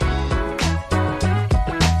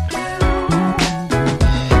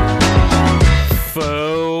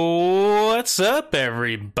What's up,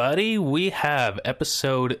 everybody? We have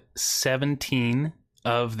episode 17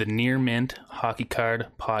 of the Near Mint Hockey Card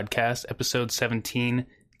Podcast. Episode 17,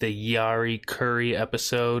 the Jari Kurri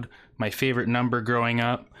episode, my favorite number growing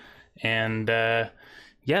up. And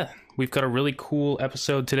we've got a really cool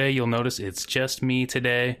episode today. You'll notice it's just me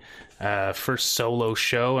today. First solo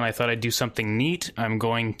show, and I thought I'd do something neat. I'm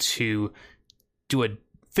going to do a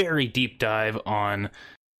very deep dive on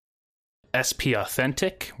SP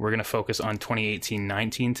Authentic. We're going to focus on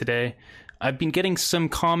 2018-19 today. I've been getting some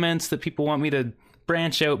comments that people want me to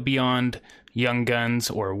branch out beyond Young Guns,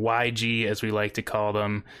 or YG as we like to call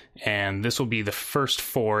them, and this will be the first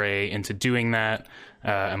foray into doing that.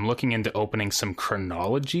 I'm looking into opening some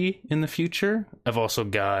chronology in the future. I've also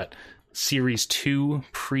got Series 2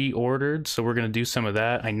 pre-ordered, so we're going to do some of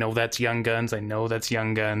that. I know that's Young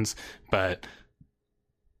Guns, but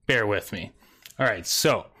bear with me. Alright,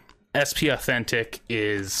 so SP Authentic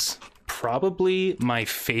is probably my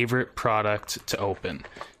favorite product to open.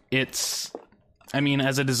 As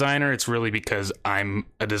a designer, it's really because I'm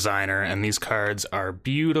a designer, and these cards are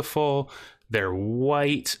beautiful. They're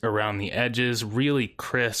white around the edges, really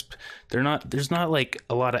crisp. There's not like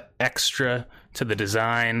a lot of extra to the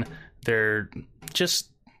design. They're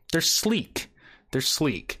sleek. They're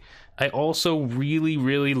sleek. I also really,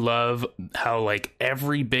 really love how, like,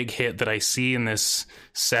 every big hit that I see in this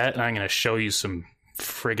set, and I'm going to show you some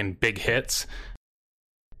friggin' big hits,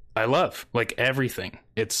 I love, like, everything.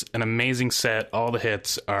 It's an amazing set. All the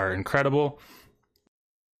hits are incredible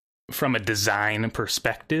from a design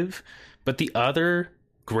perspective. But the other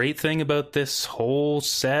great thing about this whole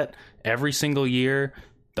set, every single year,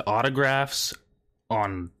 the autographs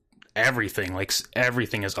on everything, like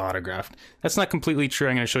everything is autographed. That's not completely true.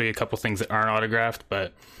 I'm going to show you a couple things that aren't autographed,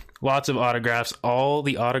 but lots of autographs. All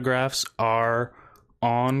the autographs are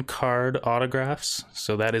on-card autographs,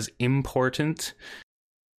 so that is important.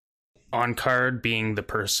 On-card being the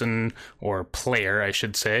person, or player, I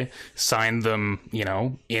should say, signed them,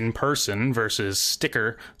 in person, versus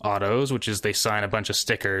sticker autos, which is they sign a bunch of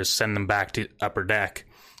stickers, send them back to Upper Deck,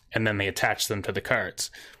 and then they attach them to the cards.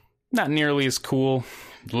 Not nearly as cool.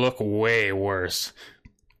 Look way worse.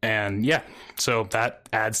 And so that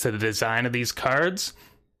adds to the design of these cards.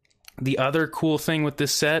 The other cool thing with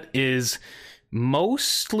this set is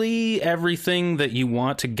mostly everything that you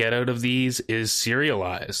want to get out of these is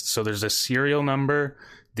serialized. So there's a serial number.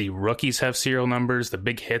 The rookies have serial numbers. The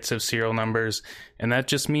big hits have serial numbers. And that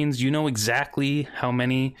just means you know exactly how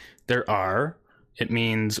many there are. It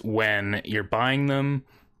means when you're buying them,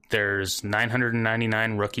 there's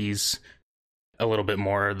 999 rookies, a little bit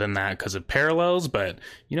more than that because of parallels, but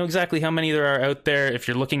you know exactly how many there are out there. If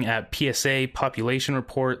you're looking at PSA population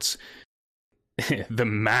reports, the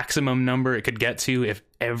maximum number it could get to if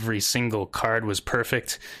every single card was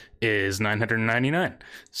perfect is 999.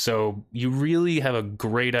 So you really have a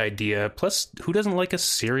great idea. Plus, who doesn't like a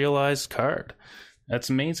serialized card? That's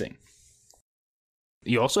amazing.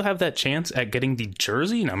 You also have that chance at getting the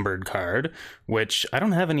jersey numbered card, which I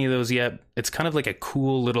don't have any of those yet. It's kind of like a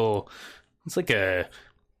cool little, it's like a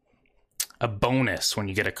bonus when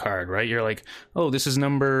you get a card, right? You're like, oh, this is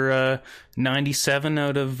number 97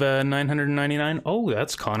 out of 999. Oh,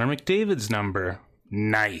 that's Connor McDavid's number.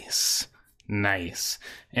 Nice.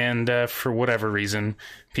 And for whatever reason,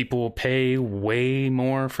 people will pay way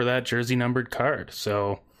more for that jersey numbered card.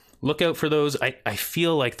 So look out for those. I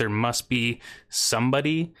feel like there must be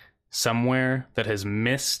somebody somewhere that has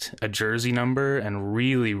missed a jersey number and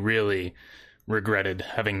really, really regretted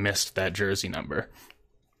having missed that jersey number.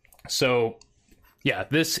 So,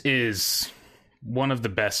 this is one of the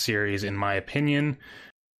best series in my opinion.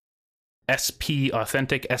 SP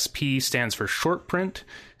Authentic. SP stands for short print,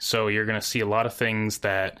 so you're going to see a lot of things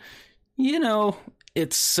that,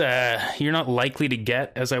 it's you're not likely to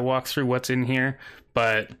get as I walk through what's in here,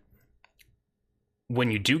 but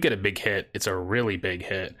when you do get a big hit, it's a really big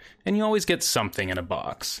hit, and you always get something in a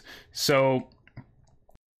box. So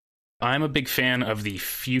I'm a big fan of the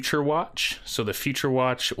Future Watch. So the Future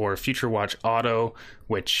Watch, or Future Watch Auto,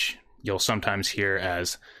 which you'll sometimes hear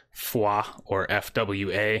as FWA or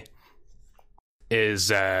FWA,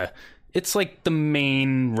 is it's like the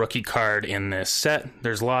main rookie card in this set.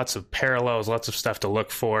 There's lots of parallels, lots of stuff to look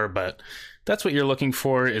for, but that's what you're looking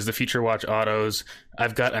for, is the Future Watch Autos.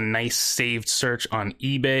 I've got a nice saved search on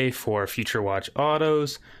eBay for Future Watch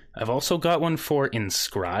Autos. I've also got one for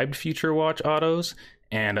inscribed Future Watch Autos,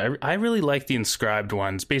 and I really like the inscribed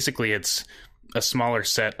ones. Basically, it's a smaller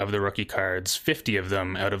set of the rookie cards, 50 of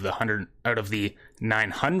them out of the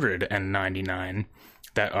 999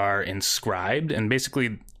 that are inscribed, and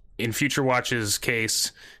basically in Future Watch's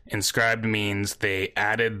case, inscribed means they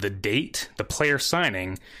added the date, the player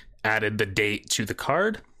signing added the date to the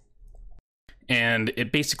card, and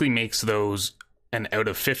it basically makes those an out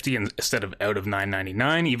of 50 instead of out of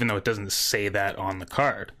 999, even though it doesn't say that on the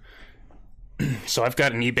card. So I've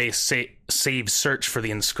got an eBay save search for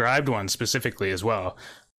the inscribed one specifically as well,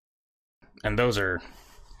 and those are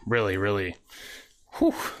really, really,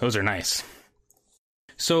 those are nice.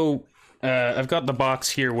 So I've got the box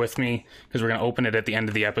here with me because we're going to open it at the end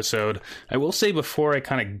of the episode. I will say before I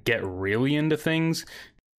kind of get really into things,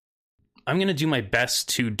 I'm going to do my best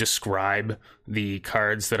to describe the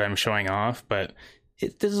cards that I'm showing off, but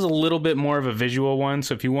this is a little bit more of a visual one.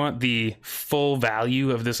 So if you want the full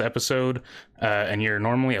value of this episode and you're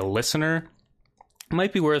normally a listener, it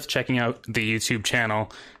might be worth checking out the YouTube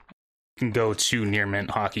channel. You can go to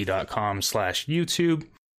nearminthockey.com/YouTube.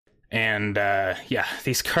 And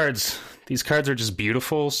these cards are just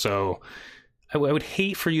beautiful. So I would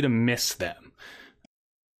hate for you to miss them.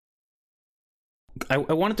 I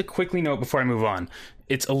wanted to quickly note before I move on,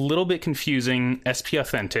 it's a little bit confusing, SP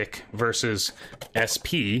Authentic versus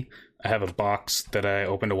SP. I have a box that I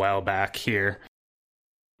opened a while back here.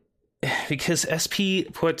 Because SP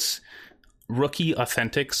puts rookie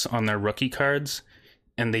authentics on their rookie cards,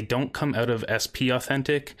 and they don't come out of SP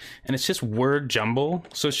Authentic, and it's just word jumble.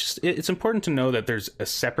 So it's important to know that there's a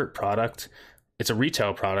separate product. It's a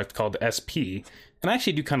retail product called SP, and I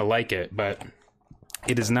actually do kind of like it, but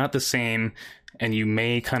it is not the same, and you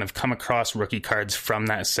may kind of come across rookie cards from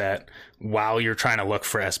that set while you're trying to look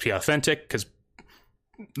for SP Authentic, because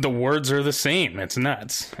the words are the same. It's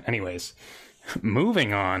nuts. Anyways,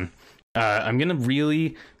 moving on, I'm going to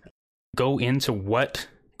really go into what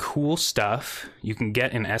cool stuff you can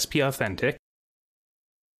get in SP Authentic,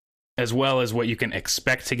 as well as what you can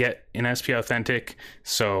expect to get in SP Authentic.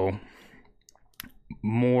 So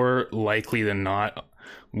more likely than not,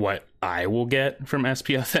 what I will get from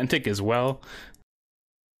SP Authentic as well.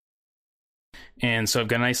 And so I've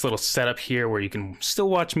got a nice little setup here where you can still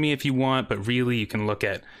watch me if you want, but really you can look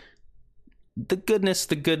at the goodness,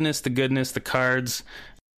 the cards.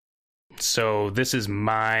 So this is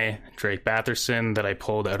my Drake Batherson that I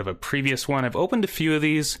pulled out of a previous one. I've opened a few of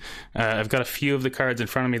these. I've got a few of the cards in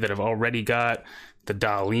front of me that I've already got. The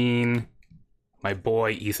Dahlin, my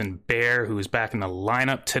boy Ethan Bear, who is back in the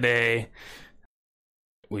lineup today.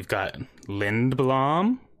 We've got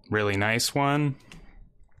Lindblom, really nice one.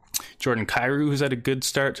 Jordan Kyrou, who's had a good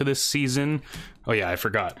start to this season. Oh yeah, I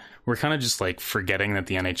forgot. We're kind of just like forgetting that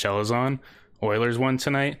the NHL is on. Oilers won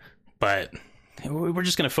tonight, but we're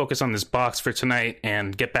just going to focus on this box for tonight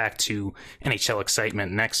and get back to NHL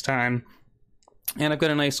excitement next time. And I've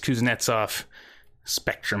got a nice Kuznetsov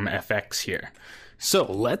Spectrum FX here. So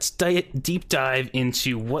let's deep dive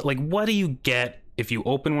into what do you get if you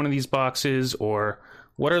open one of these boxes, or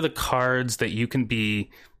what are the cards that you can be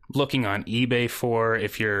looking on eBay for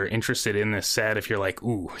if you're interested in this set, if you're like,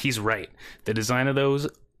 ooh, he's right. The design of those,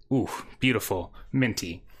 ooh, beautiful,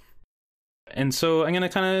 minty. And so I'm going to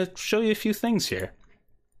kind of show you a few things here.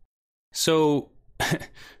 So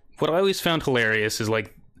what I always found hilarious is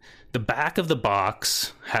like the back of the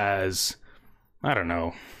box has, I don't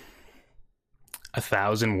know,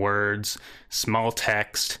 1,000 words, small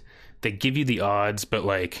text. They give you the odds, but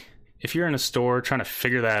like if you're in a store trying to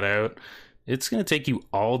figure that out, it's going to take you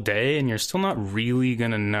all day, and you're still not really going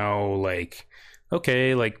to know, like,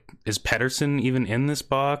 okay, like, is Pettersson even in this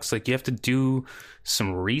box? Like, you have to do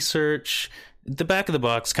some research. The back of the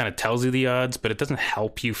box kind of tells you the odds, but it doesn't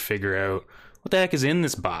help you figure out what the heck is in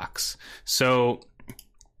this box. So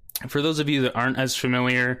for those of you that aren't as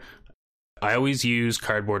familiar, I always use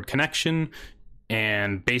Cardboard Connection.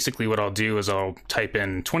 And basically what I'll do is I'll type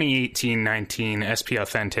in 2018-19 SP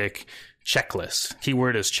Authentic checklist.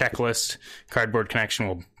 Keyword is checklist. Cardboard Connection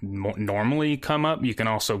will normally come up. You can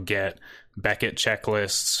also get Beckett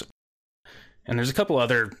checklists. And there's a couple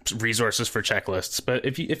other resources for checklists. But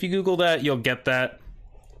if you Google that, you'll get that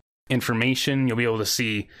information. You'll be able to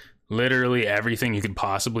see literally everything you could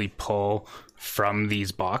possibly pull from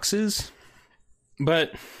these boxes.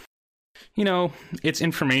 But you know, it's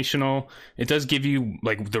informational. It does give you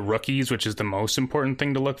like the rookies, which is the most important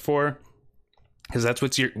thing to look for, because that's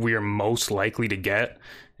what we're most likely to get.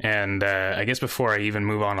 And I guess before I even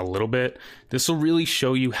move on a little bit, this will really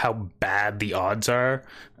show you how bad the odds are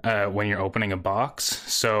when you're opening a box.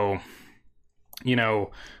 So, you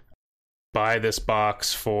know, buy this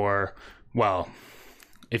box for, well,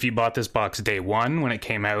 if you bought this box day one when it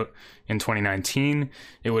came out in 2019,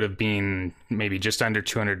 it would have been maybe just under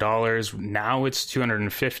 $200. Now it's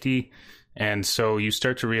 $250. And so you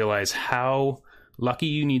start to realize how lucky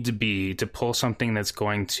you need to be to pull something that's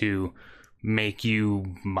going to make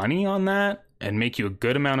you money on that and make you a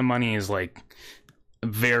good amount of money is like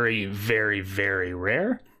very, very, very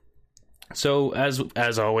rare. So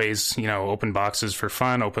as always, you know, open boxes for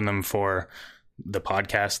fun, open them for the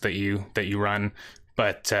podcast that you run.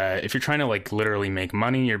 But if you're trying to like literally make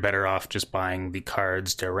money, you're better off just buying the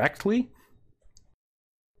cards directly.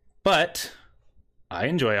 But I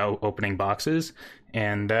enjoy opening boxes,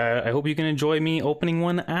 and I hope you can enjoy me opening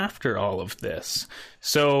one after all of this.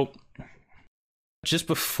 So just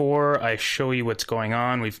before I show you what's going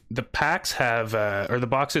on, the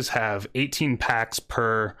boxes have 18 packs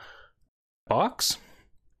per box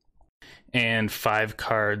and 5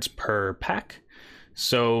 cards per pack.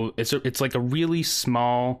 So it's like a really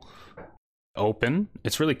small open.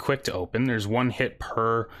 It's really quick to open. There's 1 hit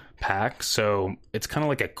per pack, so it's kind of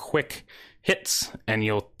like a quick hits, and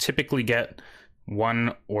you'll typically get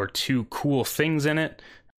 1 or 2 cool things in it.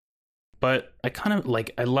 But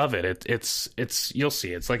I love it. It's you'll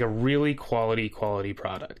see, it's like a really quality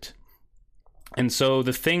product. And so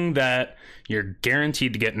the thing that you're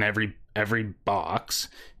guaranteed to get in every box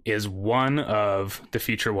is 1 of the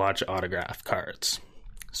Future Watch autograph cards.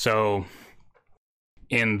 So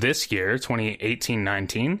in this year,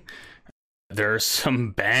 2018-19, there are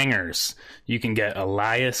some bangers. You can get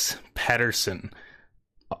Elias Pettersson.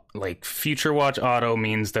 Like, Future Watch auto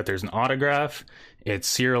means that there's an autograph. It's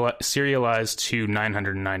serialized to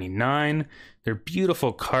 999. They're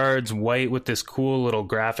beautiful cards, white with this cool little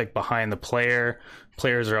graphic behind the player.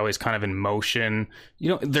 Players are always kind of in motion.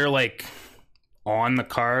 They're like on the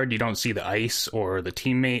card. You don't see the ice or the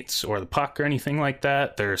teammates or the puck or anything like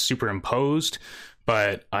that. They're superimposed,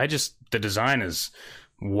 but the design is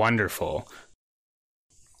wonderful.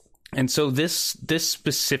 And so this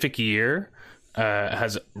specific year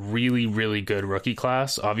has really, really good rookie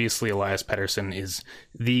class. Obviously, Elias Pettersson is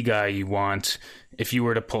the guy you want. If you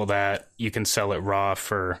were to pull that, you can sell it raw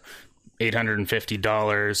for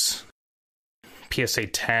 $850. PSA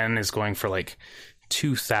 10 is going for like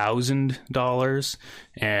 $2,000.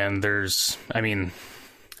 And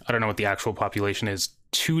I don't know what the actual population is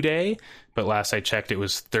today, but last I checked, it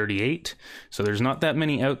was 38. So there's not that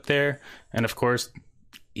many out there. And of course,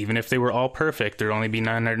 even if they were all perfect, there'd only be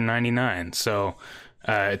 999. So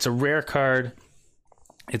it's a rare card.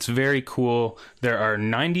 It's very cool. There are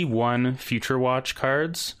 91 Future Watch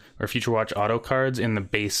cards or Future Watch auto cards in the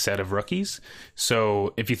base set of rookies.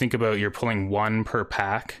 So if you think about you're pulling 1 per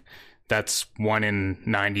pack, that's 1 in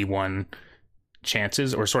 91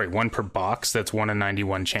 chances. Or sorry, 1 per box, that's 1 in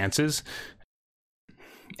 91 chances.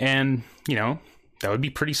 And, that would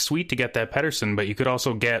be pretty sweet to get that Pettersson, but you could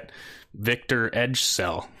also get Victor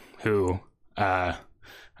Edgecell, who I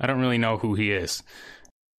don't really know who he is.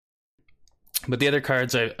 But the other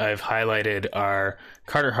cards I've highlighted are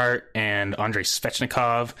Carter Hart and Andrei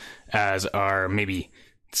Svechnikov as our maybe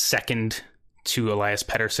second to Elias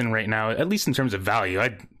Pettersson right now, at least in terms of value.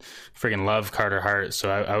 I friggin' love Carter Hart,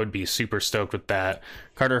 so I would be super stoked with that.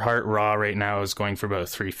 Carter Hart raw right now is going for about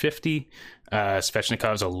 $350.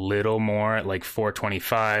 Svechnikov's a little more at like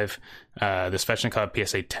 $425. The Svechnikov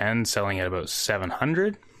PSA 10 selling at about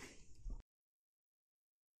 $700.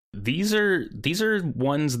 These are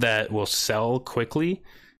ones that will sell quickly.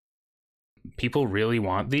 People really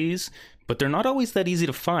want these, but they're not always that easy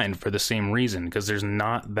to find for the same reason, because there's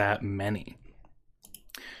not that many.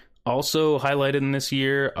 Also highlighted in this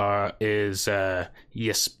year is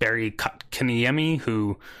Jesperi Kotkaniemi,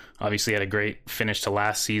 who obviously had a great finish to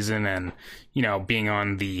last season, and being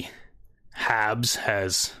on the Habs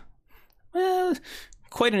has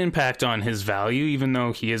quite an impact on his value, even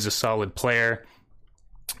though he is a solid player.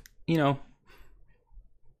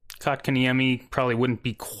 Kotkaniemi probably wouldn't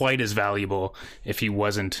be quite as valuable if he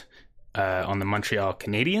wasn't on the Montreal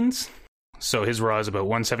Canadiens. So his raw is about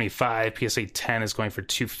 $175. PSA 10 is going for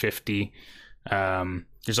 $250.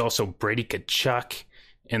 There's also Brady Tkachuk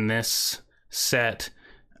in this set.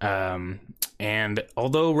 And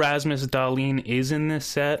although Rasmus Dahlin is in this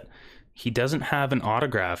set, he doesn't have an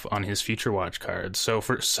autograph on his Future Watch card. So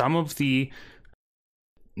for some of the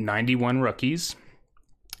 91 rookies,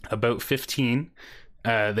 about 15,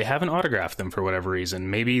 they haven't autographed them for whatever reason.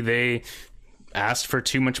 Maybe they asked for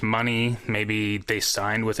too much money. Maybe they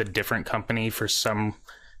signed with a different company for some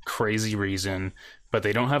crazy reason, but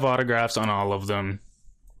they don't have autographs on all of them.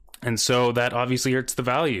 And so that obviously hurts the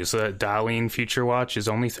value. So that Dahlin Future Watch is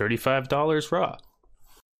only $35 raw.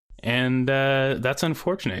 And that's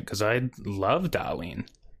unfortunate, because I love Dahlin.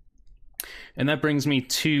 And that brings me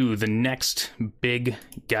to the next big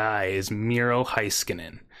guy is Miro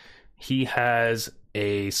Heiskanen. He has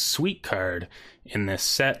a sweet card in this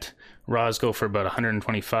set. Raws go for about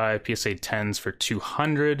 125, PSA 10s for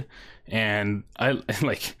 200. And I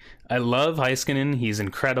love Heiskanen. He's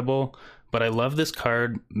incredible, but I love this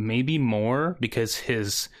card maybe more because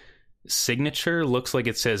his signature looks like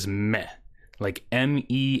it says meh, like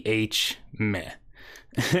MEH meh.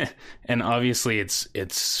 And obviously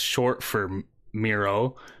it's short for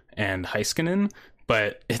Miro and Heiskanen,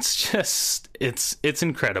 but it's just it's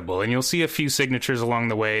incredible. And you'll see a few signatures along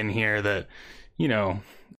the way in here that, you know,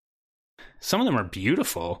 some of them are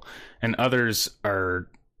beautiful and others are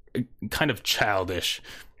kind of childish.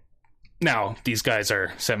 Now, these guys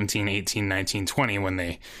are 17, 18, 19, 20 when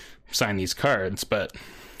they sign these cards, but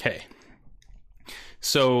hey.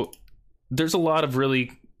 So there's a lot of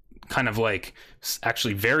really kind of like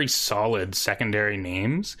actually very solid secondary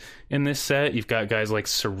names in this set. You've got guys like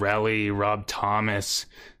Cirelli, Rob Thomas,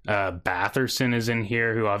 Batherson is in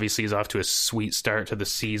here, who obviously is off to a sweet start to the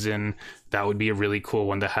season. That would be a really cool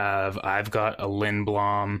one to have. I've got a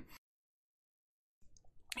Lindblom.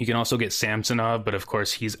 You can also get Samsonov, but of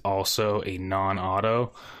course he's also a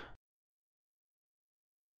non-auto.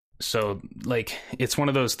 So like it's one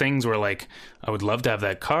of those things where like I would love to have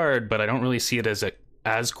that card, but I don't really see it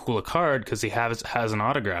as cool a card because he hasn't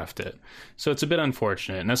autographed it. So it's a bit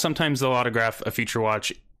unfortunate. Now sometimes they'll autograph a Future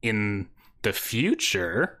Watch in the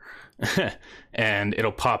future and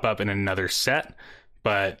it'll pop up in another set,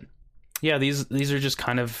 but yeah, these are just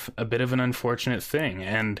kind of a bit of an unfortunate thing.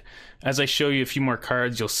 And as I show you a few more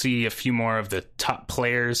cards, you'll see a few more of the top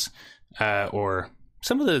players or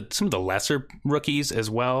some of the lesser rookies as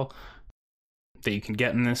well that you can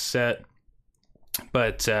get in this set.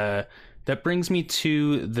 But that brings me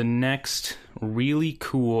to the next really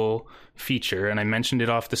cool feature, and I mentioned it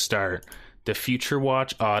off the start, the Future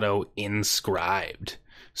Watch Auto Inscribed.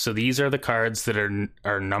 So these are the cards that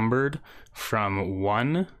are numbered from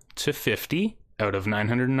 1 to 50 out of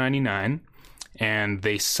 999, and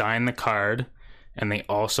they sign the card and they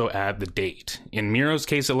also add the date. In Miro's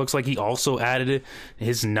case, it looks like he also added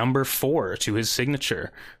his number 4 to his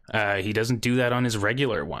signature. He doesn't do that on his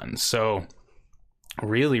regular one, so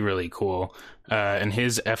really, really cool. And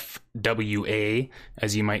his FWA,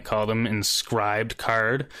 as you might call them, inscribed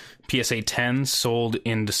card, PSA 10, sold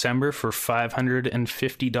in December for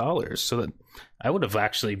 $550. So that I would have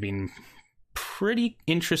actually been pretty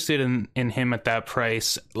interested in him at that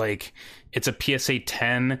price. Like, it's a PSA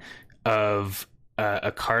 10 of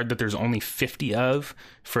a card that there's only 50 of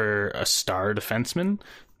for a star defenseman.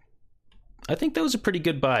 I think that was a pretty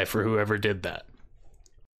good buy for whoever did that.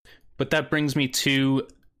 But that brings me to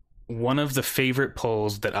one of the favorite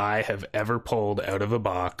pulls that I have ever pulled out of a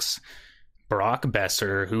box. Brock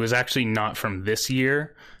Boeser, who is actually not from this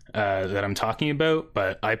year that I'm talking about,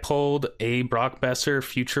 but I pulled a Brock Boeser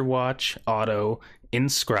Future Watch Auto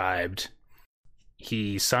Inscribed.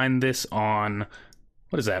 He signed this on,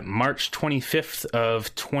 what is that, March 25th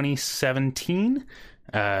of 2017.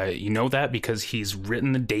 You know that because he's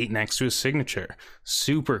written the date next to his signature.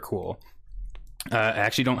 Super cool. I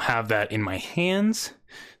actually don't have that in my hands.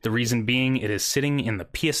 The reason being, it is sitting in the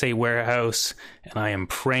PSA warehouse, and I am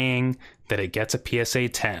praying that it gets a PSA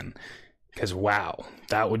 10. Because wow,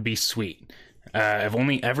 that would be sweet. I've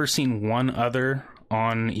only ever seen one other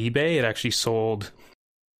on eBay. It actually sold,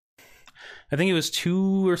 I think it was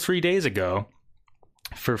 2 or 3 days ago,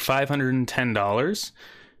 for $510,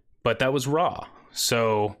 but that was raw.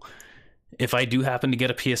 So if I do happen to get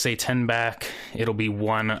a PSA 10 back, it'll be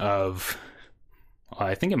one of,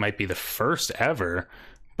 I think it might be the first ever,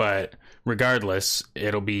 but regardless,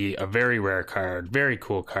 it'll be a very rare card, very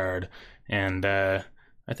cool card, and I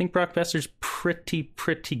think Brock Boeser's pretty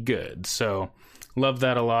good, so love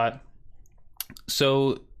that a lot.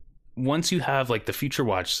 So once you have like the Future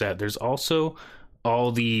Watch set, there's also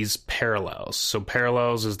all these parallels. So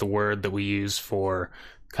parallels is the word that we use for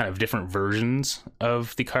kind of different versions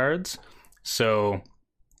of the cards. So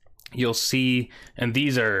you'll see, and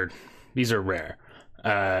these are rare.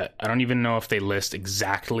 I don't even know if they list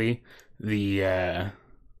exactly the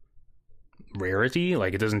rarity.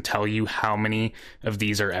 Like, it doesn't tell you how many of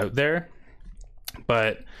these are out there.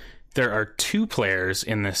 But there are 2 players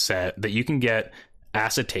in this set that you can get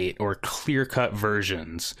acetate or clear-cut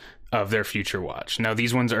versions of their Future Watch. Now,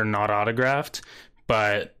 these ones are not autographed,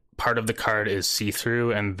 but part of the card is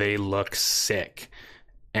see-through, and they look sick.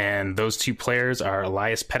 And those 2 players are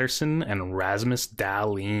Elias Pettersson and Rasmus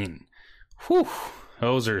Dahlin. Whew!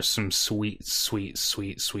 Those are some sweet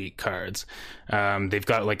cards. They've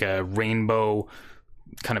got like a rainbow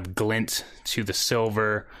kind of glint to the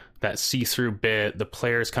silver, that see-through bit. The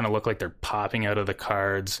players kind of look like they're popping out of the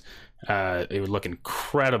cards. It would look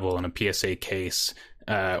incredible in a PSA case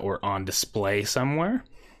or on display somewhere.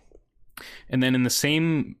 And then in the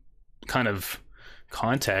same kind of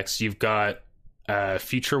context, you've got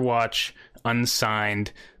Future Watch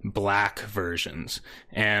unsigned black versions.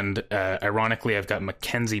 And ironically, I've got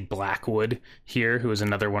Mackenzie Blackwood here, who is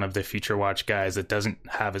another one of the Future Watch guys that doesn't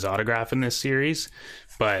have his autograph in this series.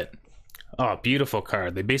 But, beautiful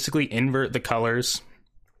card. They basically invert the colors.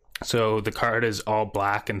 So the card is all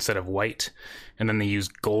black instead of white. And then they use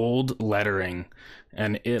gold lettering.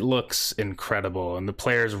 And it looks incredible. And the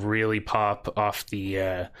players really pop off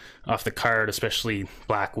the card, especially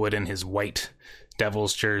Blackwood in his white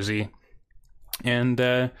Devils jersey. And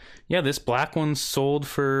this black one sold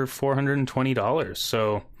for $420.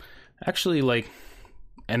 So actually, like,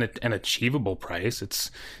 an achievable price.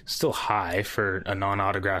 It's still high for a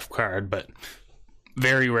non-autographed card, but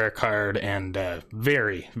very rare card and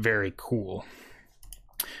very, very cool.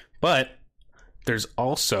 But there's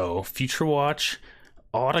also Future Watch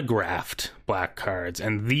autographed black cards,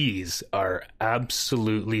 and these are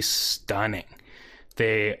absolutely stunning.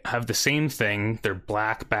 They have the same thing. They're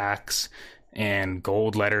black backs and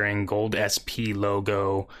gold lettering, gold SP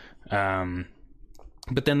logo. But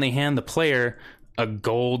then they hand the player a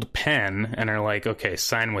gold pen and are like, okay,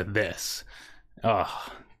 sign with this.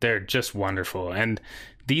 Oh, they're just wonderful. And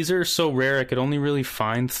these are so rare, I could only really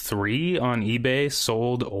find 3 on eBay,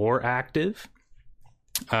 sold or active.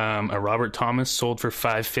 A Robert Thomas sold for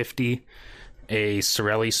 $550. A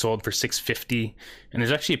Sorelli sold for $650, and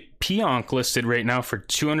there's actually a Pionk listed right now for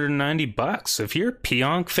 $290. So if you're a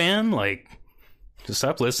Pionk fan, like, just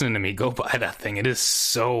stop listening to me. Go buy that thing. It is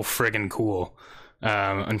so friggin' cool.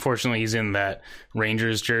 Unfortunately, he's in that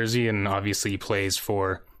Rangers jersey, and obviously he plays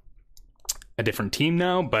for a different team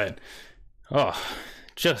now. But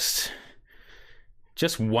just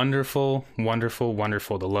wonderful, wonderful,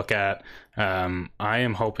 wonderful to look at. I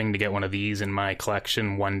am hoping to get one of these in my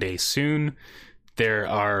collection one day soon. There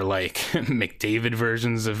are like McDavid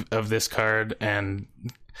versions of this card and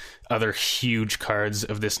other huge cards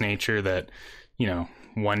of this nature that,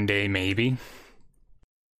 one day maybe.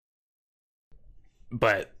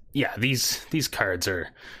 But yeah, these cards are,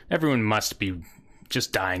 everyone must be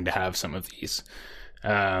just dying to have some of these.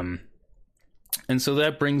 And so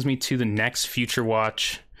that brings me to the next Future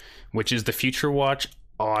Watch, which is the Future Watch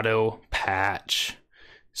Auto Patch.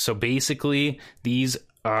 So basically, these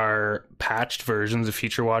are patched versions of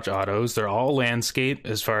Future Watch Autos. They're all landscape,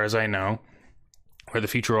 as far as I know, where the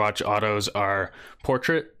Future Watch Autos are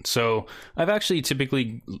portrait. So I've actually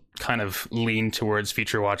typically kind of leaned towards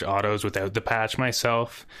Future Watch Autos without the patch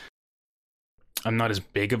myself. I'm not as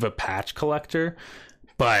big of a patch collector,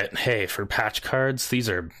 but hey, for patch cards, these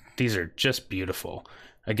are just beautiful.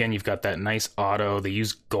 Again, you've got that nice auto. They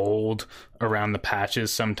use gold around the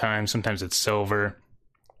patches sometimes it's silver.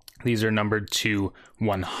 These are numbered to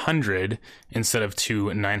 100 instead of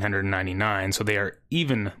to 999, so they are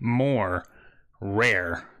even more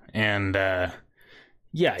rare. And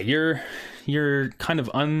you're kind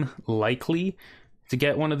of unlikely to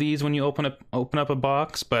get one of these when you open up a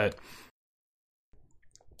box, but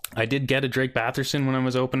I did get a Drake Batherson when I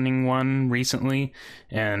was opening one recently,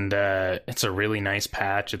 and it's a really nice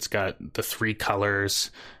patch. It's got the 3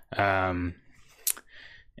 colors, so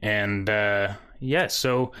I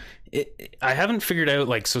haven't figured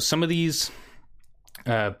out, so some of these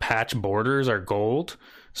patch borders are gold,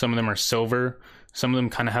 some of them are silver, some of them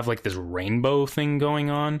kind of have this rainbow thing going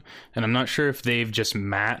on, and I'm not sure if they've just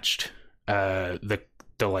matched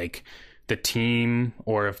the team,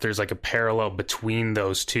 or if there's a parallel between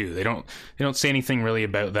those two. They don't say anything really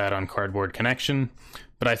about that on Cardboard Connection,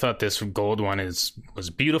 but I thought this gold one was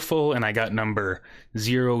beautiful, and I got number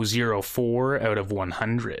 004 out of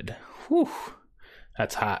 100. Whew,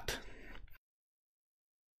 that's hot.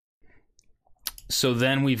 So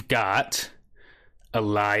then we've got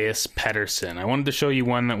Elias Pettersson. I wanted to show you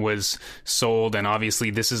one that was sold, and obviously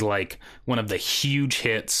this is one of the huge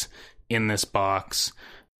hits in this box.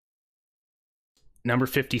 Number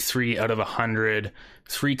 53 out of 100,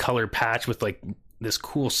 3-color patch with this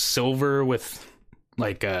cool silver with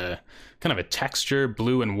a kind of a texture,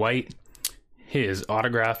 blue and white. His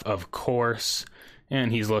autograph, of course,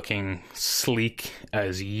 and he's looking sleek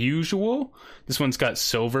as usual. This one's got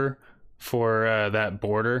silver for that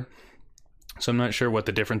border, so I'm not sure what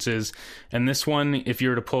the difference is. And this one, if you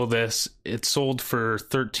were to pull this, it sold for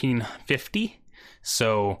 $13.50.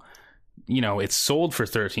 So it's sold for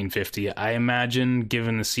 $13.50. I imagine,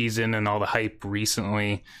 given the season and all the hype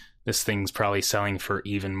recently, this thing's probably selling for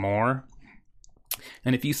even more.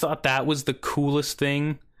 And if you thought that was the coolest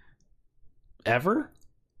thing ever,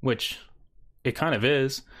 which it kind of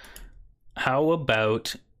is, how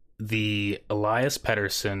about the Elias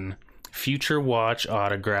Pettersson Future Watch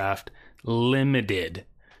autographed limited,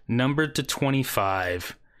 numbered to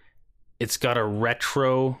 25. It's got a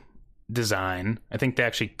retro design. I think they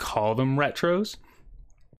actually call them retros.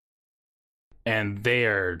 And they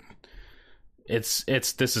are, this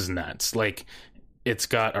is nuts. Like, it's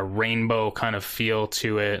got a rainbow kind of feel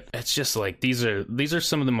to it. It's just like, these are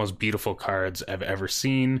some of the most beautiful cards I've ever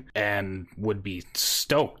seen, and would be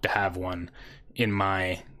stoked to have one in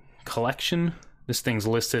my collection. This thing's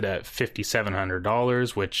listed at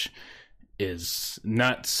 $5,700, which is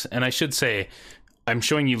nuts. And I should say, I'm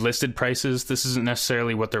showing you listed prices. This isn't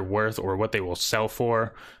necessarily what they're worth or what they will sell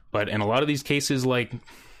for, but in a lot of these cases, like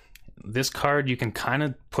this card, you can kind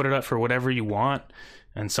of put it up for whatever you want,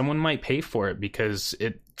 and someone might pay for it because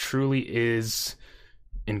it truly is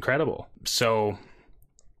incredible. So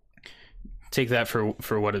take that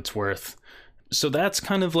for what it's worth. So that's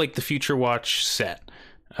kind of like the Future Watch set.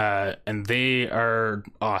 And they are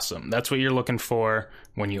awesome. That's what you're looking for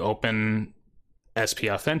when you open SP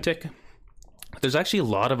Authentic. There's actually a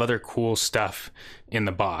lot of other cool stuff in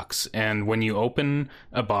the box. And when you open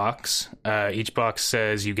a box, each box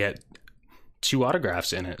says you get 2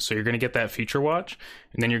 autographs in it. So you're going to get that Future Watch,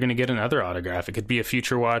 and then you're going to get another autograph. It could be a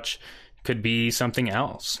Future Watch, could be something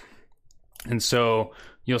else. And so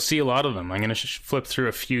you'll see a lot of them. I'm going to flip through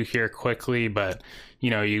a few here quickly, but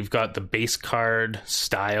you've got the base card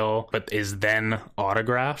style, but is then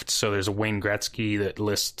autographed. So there's a Wayne Gretzky that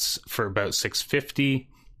lists for about $650.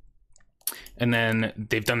 And then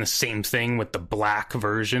they've done the same thing with the black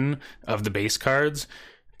version of the base cards.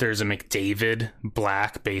 There's a McDavid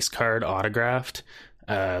black base card autographed,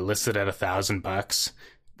 listed at $1,000.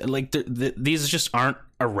 Like these just aren't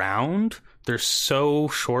around. They're so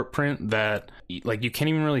short print that like you can't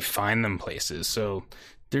even really find them places. So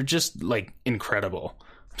they're just like incredible,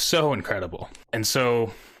 so incredible. And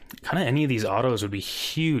so kind of any of these autos would be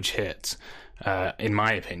huge hits, in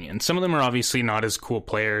my opinion. Some of them are obviously not as cool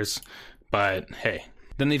players, but hey.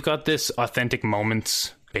 Then they've got this Authentic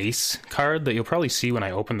Moments base card that you'll probably see when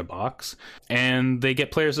I open the box, and they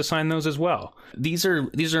get players to sign those as well. These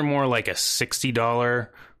are more like a $60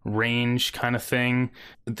 range kind of thing.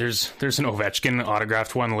 There's an Ovechkin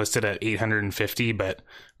autographed one listed at $850,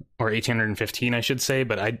 or $1,815 I should say,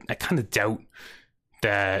 but I kind of doubt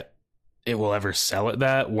that it will ever sell at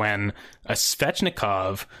that, when a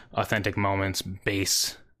Svechnikov Authentic Moments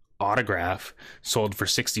base autograph sold for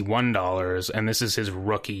 $61, and this is his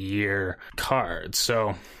rookie year card.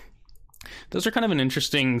 So those are kind of an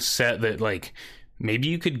interesting set that like maybe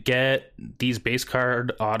you could get these base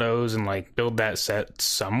card autos and like build that set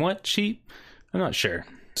somewhat cheap. I'm not sure.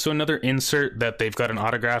 So another insert that they've got an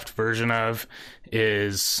autographed version of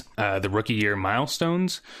is the rookie year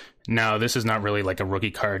milestones. Now this is not really like a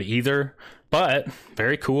rookie card either, but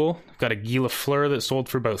very cool. Got a Guy Lafleur that sold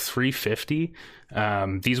for about $350.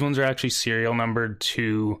 These ones are actually serial numbered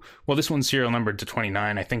to, well, this one's serial numbered to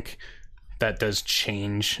 29. I think that does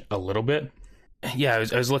change a little bit. Yeah,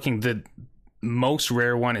 I was looking. The most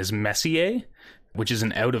rare one is Messier, which is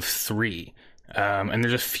an out of 3. And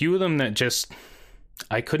there's a few of them that just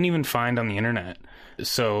I couldn't even find on the internet.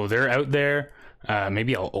 So they're out there.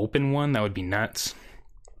 Maybe I'll open one. That would be nuts.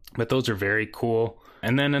 But those are very cool.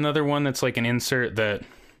 And then another one that's like an insert that,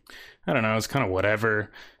 I don't know, it's kind of whatever,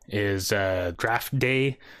 is draft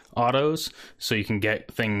day autos. So you can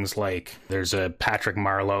get things like, there's a Patrick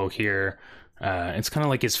Marleau here. It's kind of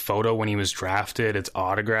like his photo when he was drafted. It's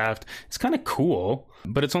autographed. It's kind of cool,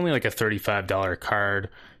 but it's only like a $35 card.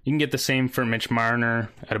 You can get the same for Mitch Marner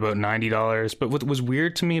at about $90. But what was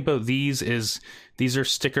weird to me about these is these are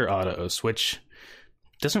sticker autos, which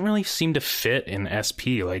doesn't really seem to fit in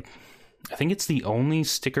SP. Like, I think it's the only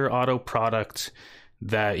sticker auto product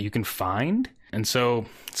that you can find. And so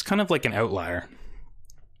it's kind of like an outlier.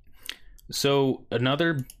 So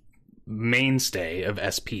another mainstay of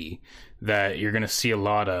SP that you're going to see a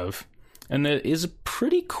lot of, and that is a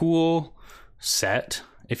pretty cool set.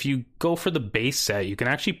 If you go for the base set, you can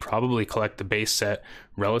actually probably collect the base set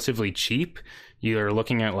relatively cheap. You're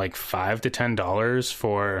looking at like $5 to $10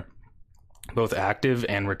 for both active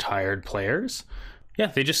and retired players. Yeah,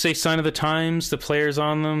 they just say sign of the times, the players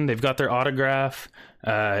on them. They've got their autograph.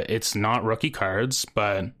 It's not rookie cards,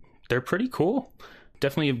 but they're pretty cool.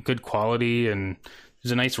 Definitely of good quality, and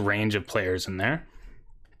there's a nice range of players in there.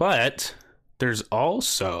 But there's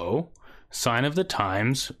also sign of the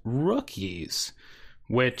times rookies,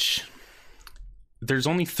 which there's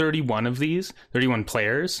only 31 of these, 31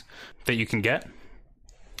 players that you can get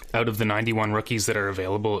out of the 91 rookies that are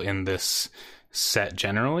available in this set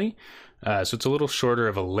generally. So it's a little shorter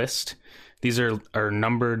of a list. These are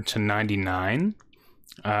numbered to 99.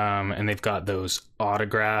 And they've got those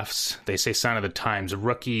autographs. They say sign of the times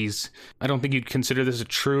rookies. I don't think you'd consider this a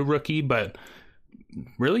true rookie, but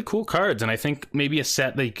really cool cards. And I think maybe a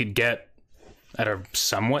set that you could get at a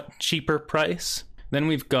somewhat cheaper price. Then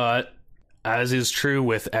we've got, as is true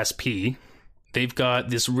with SP, they've got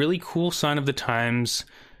this really cool sign of the times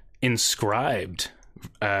inscribed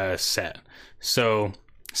set. So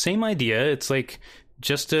same idea. It's like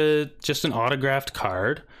just an autographed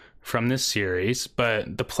card from this series,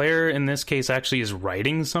 but the player in this case actually is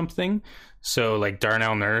writing something. So like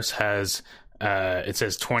Darnell Nurse has it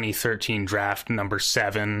says 2013 draft number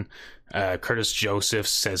 7. Curtis Joseph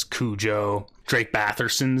says Cujo. Drake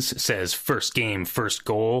Batherson's says first game, first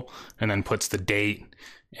goal, and then puts the date.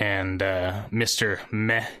 And Mr.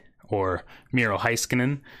 Meh or Miro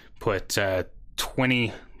Heiskanen put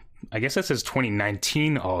 20, I guess that says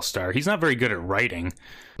 2019 All-Star. He's not very good at writing,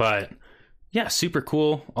 but yeah, super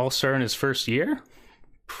cool All-Star in his first year.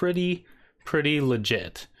 Pretty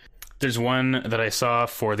legit. There's one that I saw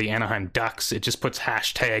for the Anaheim Ducks. It just puts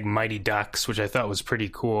hashtag Mighty Ducks, which I thought was pretty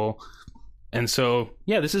cool. And so,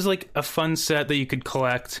 yeah, this is like a fun set that you could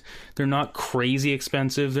collect. They're not crazy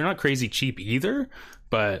expensive. They're not crazy cheap either,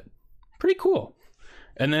 but pretty cool.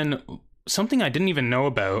 And then something I didn't even know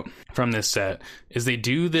about from this set is they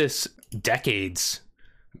do this decades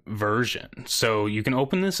version. So you can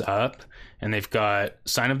open this up and they've got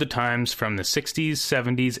sign of the times from the 60s,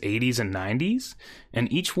 70s, 80s, and 90s.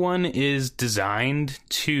 And each one is designed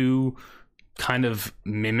to kind of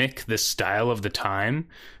mimic the style of the time.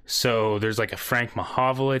 So there's like a Frank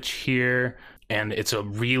Mahovlich here, and it's a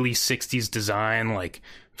really 60s design, like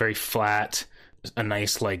very flat, a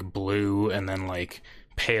nice like blue, and then like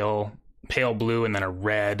pale blue, and then a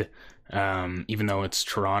red, even though it's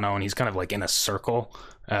Toronto, and he's kind of like in a circle.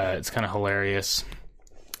 It's kind of hilarious.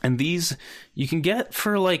 And these you can get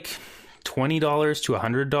for like $20 to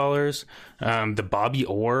 $100. The Bobby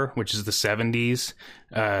Orr, which is the 70s,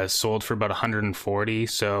 sold for about $140.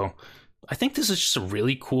 So I think this is just a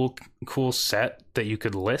really cool set that you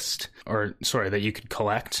could that you could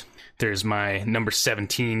collect. There's my number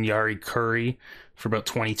 17 Yari Curry for about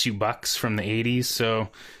 $22 from the 80s. So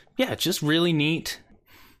yeah, just really neat,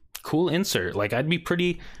 cool insert. Like I'd be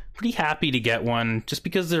pretty happy to get one just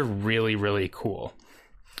because they're really cool.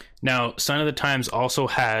 Now, Sign of the Times also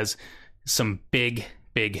has some big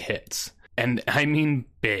hits. And I mean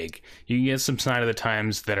big. You can get some Sign of the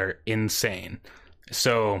Times that are insane.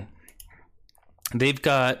 So they've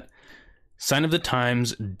got Sign of the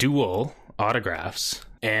Times dual autographs.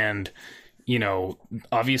 And, you know,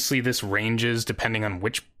 obviously this ranges depending on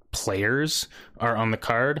which players are on the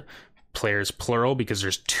card. Players plural, because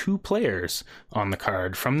there's 2 players on the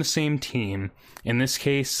card from the same team. In this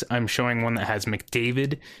case, I'm showing one that has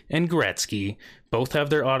McDavid and Gretzky. Both have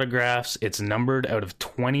their autographs. It's numbered out of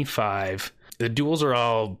 25. The duels are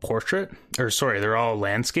all they're all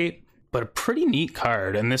landscape, but a pretty neat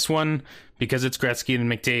card. And this one, because it's Gretzky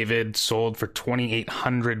and McDavid, sold for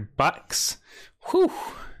 $2,800. Whew,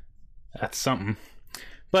 that's something.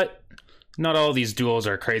 But not all these duels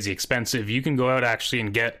are crazy expensive. You can go out actually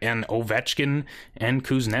and get an Ovechkin and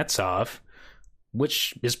Kuznetsov,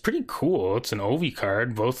 which is pretty cool. It's an Ovi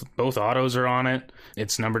card. Both autos are on it.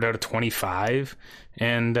 It's numbered out of 25,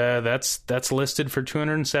 and that's listed for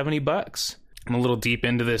 $270. I'm a little deep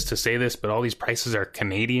into this to say this, but all these prices are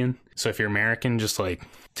Canadian. So if you're American, just like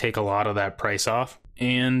take a lot of that price off.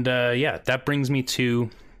 And yeah, that brings me to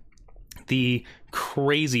the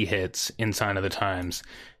crazy hits in Sign of the Times,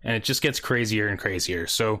 and it just gets crazier and crazier.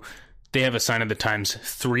 So they have a Sign of the Times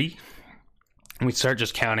 3, and we start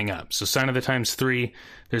just counting up. So Sign of the Times 3,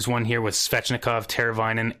 there's one here with Svechnikov,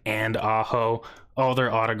 Teravainen, and Aho, all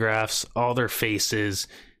their autographs, all their faces,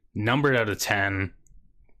 numbered out of 10,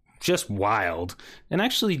 just wild. And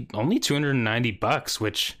actually only $290,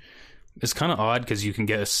 which is kind of odd because you can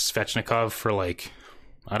get a Svechnikov for like,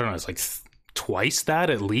 I don't know, it's like twice that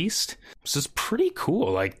at least. This is pretty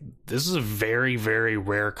cool. Like, this is a very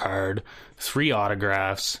rare card. 3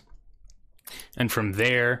 autographs. And from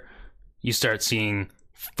there, you start seeing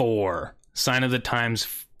 4. Sign of the Times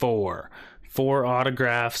 4. 4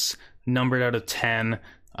 autographs, numbered out of 10.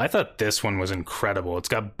 I thought this one was incredible. It's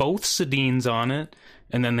got both Sedins on it,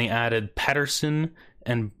 and then they added Pettersson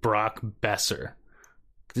and Brock Besser.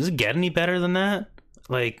 Does it get any better than that?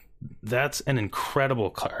 Like, that's an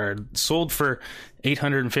incredible card. Sold for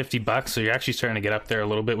 $850, so you're actually starting to get up there a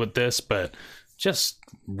little bit with this, but just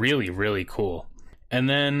really cool. And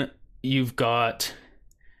then you've got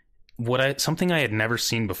something I had never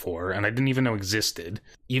seen before, and I didn't even know existed.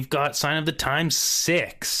 You've got Sign of the Times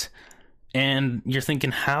 6, and you're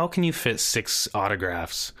thinking, how can you fit 6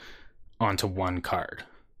 autographs onto one card?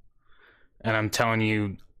 And I'm telling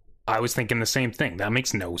you, I was thinking the same thing. That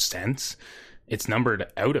makes no sense. It's numbered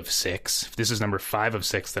out of 6. This is number 5 of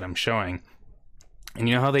 6 that I'm showing. And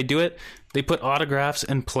you know how they do it? They put autographs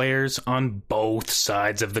and players on both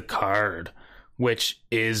sides of the card, which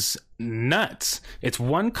is nuts. It's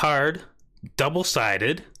one card,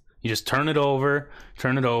 double-sided. You just turn it over.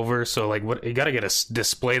 So like, what, you gotta get a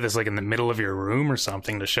display this like in the middle of your room or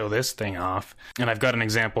something to show this thing off. And I've got an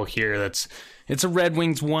example here it's a Red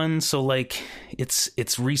Wings one, so like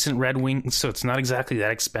it's recent Red Wings, so it's not exactly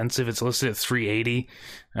that expensive. It's listed at $380.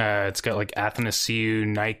 It's got like Athanasiou,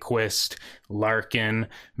 Nyquist, Larkin,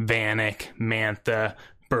 Vanek, Mantha,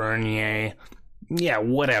 Bernier. Yeah,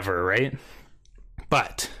 whatever, right?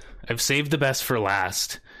 But I've saved the best for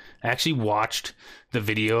last. I actually watched the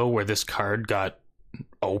video where this card got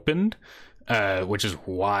opened, which is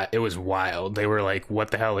why it was wild. They were like,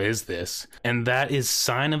 what the hell is this? And that is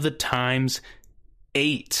Sign of the Times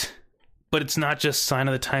 8. But it's not just Sign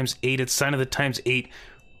of the Times 8, it's Sign of the Times 8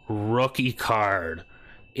 rookie card.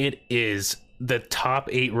 It is the top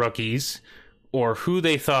 8 rookies, or who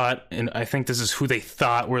they thought, and I think this is who they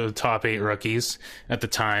thought were the top 8 rookies at the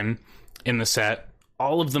time in the set.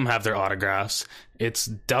 All of them have their autographs. It's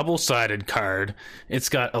double-sided card. It's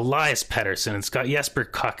got Elias Pettersson. It's got Jesper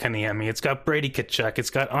Kotkaniemi. It's got Brady Tkachuk. It's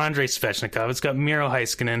got Andrei Svechnikov. It's got Miro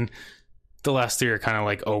Heiskanen. The last 3 are kind of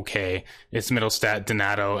like okay. It's Middlestat,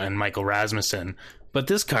 Donato, and Michael Rasmussen. But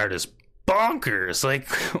this card is bonkers. Like,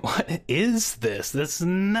 what is this? That's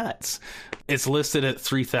nuts. It's listed at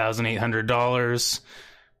 $3,800.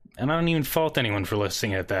 And I don't even fault anyone for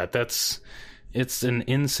listing it at that. It's an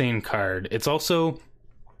insane card. It's also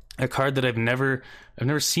a card that I've never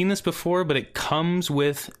seen this before, but it comes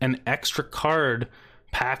with an extra card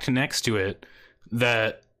packed next to it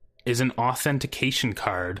that is an authentication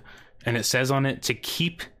card, and it says on it to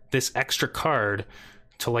keep this extra card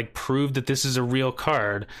to like prove that this is a real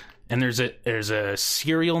card. And there's a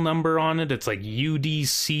serial number on it. It's like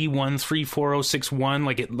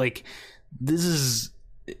UDC134061.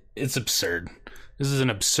 It's absurd. This is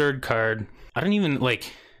an absurd card. I don't even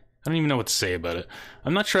know what to say about it.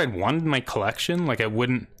 I'm not sure I'd want it in my collection. Like, I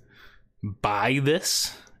wouldn't buy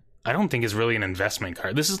this. I don't think it's really an investment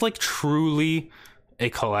card. This is like truly a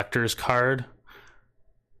collector's card,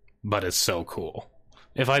 but it's so cool.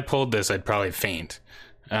 If I pulled this, I'd probably faint.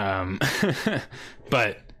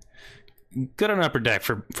 But good on Upper Deck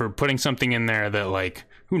for putting something in there that, like,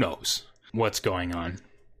 who knows what's going on.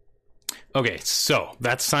 Okay, so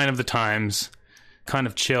that's Sign of the Times. Kind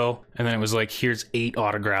of chill. And then it was like, here's 8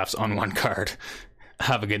 autographs on one card.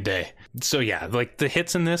 Have a good day. So yeah, like the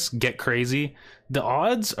hits in this get crazy. The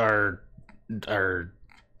odds are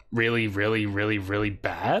really, really, really, really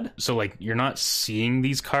bad. So like, you're not seeing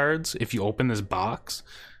these cards if you open this box.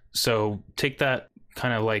 So take that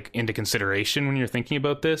kind of like into consideration when you're thinking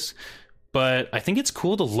about this. But I think it's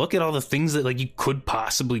cool to look at all the things that like you could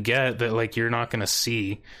possibly get that like you're not going to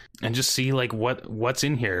see, and just see like what's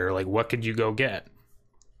in here, like what could you go get.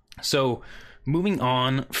 So moving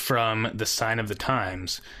on from the Sign of the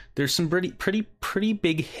Times, there's some pretty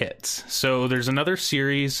big hits. So there's another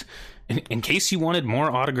series. In case you wanted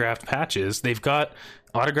more autographed patches, they've got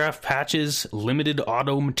autographed patches, limited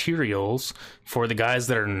auto materials for the guys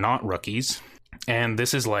that are not rookies. And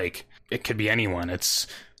this is like, it could be anyone. It's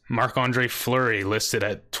Marc-Andre Fleury listed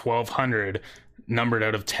at 1,200, numbered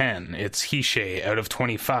out of 10. It's Hischier out of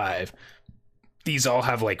 25. These all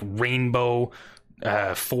have like rainbow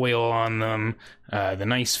foil on them. The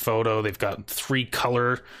nice photo. They've got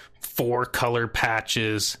 4-color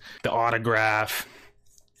patches. The autograph.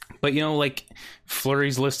 But you know, like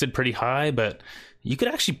Fleury's listed pretty high, but you could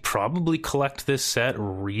actually probably collect this set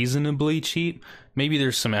reasonably cheap. Maybe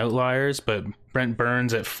there's some outliers, but Brent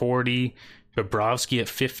Burns at 40. Bobrovsky at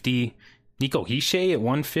 50, Nico Hischier at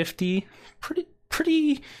 150,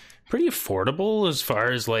 pretty affordable as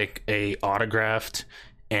far as like a autographed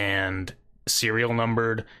and serial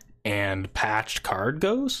numbered and patched card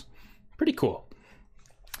goes. Pretty cool.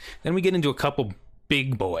 Then we get into a couple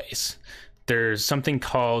big boys. There's something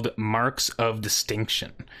called Marks of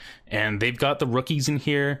Distinction, and they've got the rookies in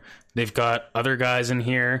here. They've got other guys in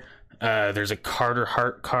here. There's a Carter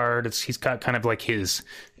Hart card. He's got kind of like it's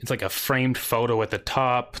like a framed photo at the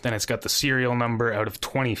top. Then it's got the serial number out of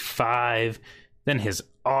 25. Then his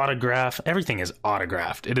autograph. Everything is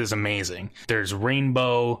autographed. It is amazing. There's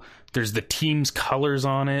rainbow. There's the team's colors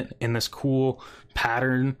on it in this cool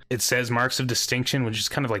pattern. It says Marks of Distinction, which is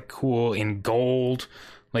kind of like cool in gold.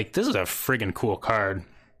 Like, this is a friggin' cool card.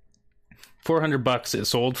 $400 it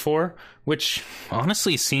sold for, which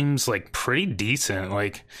honestly seems like pretty decent.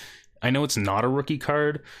 Like, I know it's not a rookie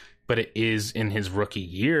card, but it is in his rookie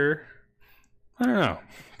year. I don't know,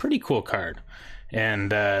 pretty cool card.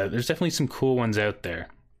 And there's definitely some cool ones out there.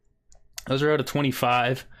 Those are out of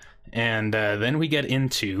 25. And then we get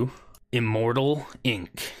into Immortal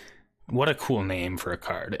Ink. What a cool name for a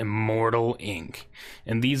card, Immortal Ink.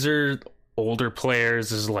 And these are older players.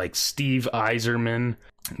 This is like Steve Yzerman,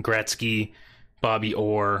 Gretzky, Bobby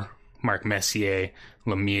Orr, Mark Messier,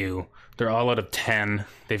 Lemieux. They're all out of 10.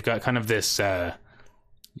 They've got kind of this, not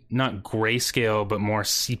grayscale, but more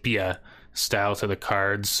sepia style to the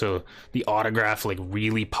cards. So the autograph like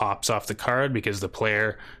really pops off the card because the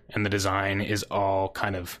player and the design is all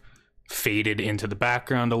kind of faded into the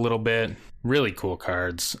background a little bit. Really cool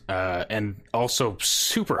cards, and also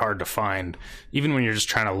super hard to find. Even when you're just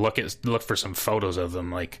trying to look for some photos of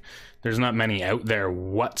them, like there's not many out there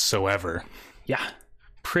whatsoever. Yeah,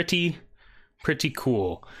 pretty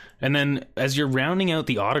cool. And then as you're rounding out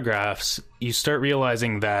the autographs, you start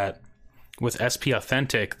realizing that with SP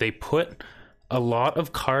Authentic, they put a lot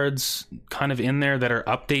of cards kind of in there that are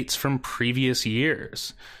updates from previous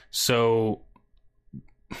years. So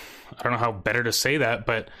I don't know how better to say that,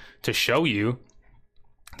 but to show you,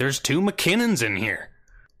 there's 2 McKinnons in here.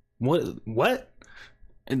 What?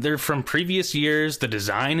 They're from previous years. The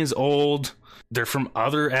design is old. They're from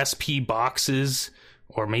other SP boxes,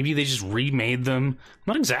 or maybe they just remade them. I'm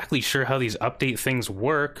not exactly sure how these update things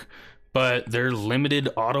work, but they're limited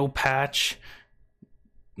auto patch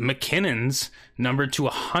McKinnons, numbered to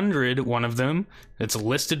 100, one of them. It's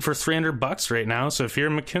listed for $300 right now, so if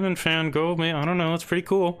you're a McKinnon fan, go, man, I don't know, it's pretty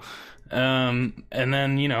cool. And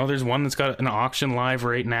then, there's one that's got an auction live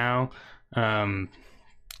right now.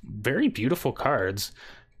 Very beautiful cards,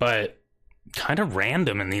 but kind of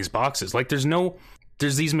random in these boxes. Like there's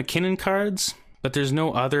these McKinnon cards, but there's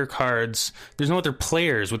no other cards. There's no other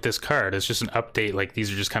players with this card. It's just an update. Like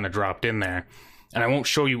these are just kind of dropped in there. And I won't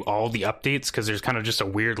show you all the updates because there's kind of just a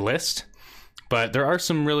weird list, but there are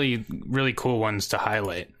some really, really cool ones to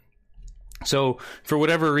highlight. So for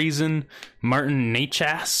whatever reason, Martin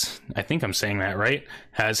Necas, I think I'm saying that right,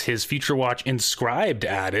 has his Future Watch Inscribed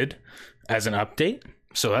added as an update.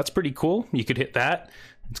 So that's pretty cool. You could hit that.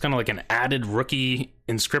 It's kind of like an added rookie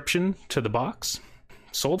inscription to the box.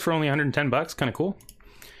 Sold for only $110. Kind of cool.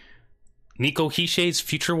 Nico Hichie's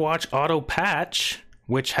Future Watch Auto Patch,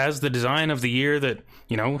 which has the design of the year that,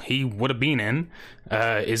 he would have been in,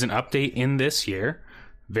 is an update in this year.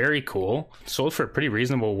 Very cool. Sold for a pretty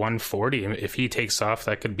reasonable $140. If he takes off,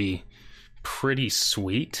 that could be pretty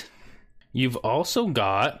sweet. You've also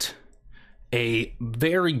got a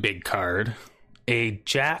very big card, a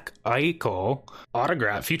Jack Eichel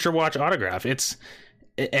autograph, Future Watch autograph. It's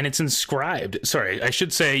inscribed. Sorry, I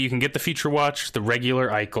should say you can get the Future Watch, the regular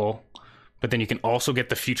Eichel, but then you can also get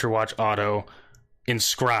the Future Watch auto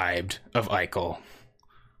inscribed of Eichel.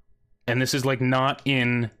 And this is like not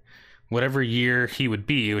in whatever year he would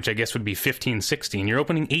be, which I guess would be 15-16. You're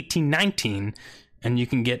opening 18-19, and you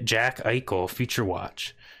can get Jack Eichel Future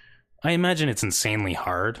Watch. I imagine it's insanely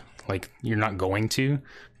hard. Like, you're not going to,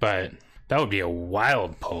 but that would be a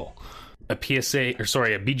wild pull. A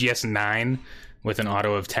BGS 9 with an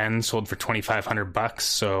auto of 10 sold for $2,500,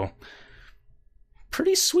 so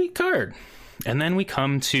pretty sweet card. And then we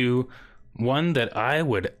come to one that I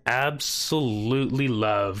would absolutely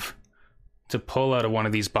love to pull out of one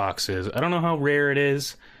of these boxes. I don't know how rare it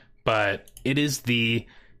is, but it is the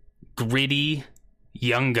Gritty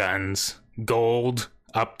Young Guns Gold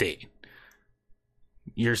update.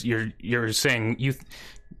 You're saying,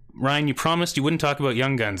 Ryan, you promised you wouldn't talk about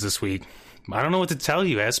Young Guns this week. I don't know what to tell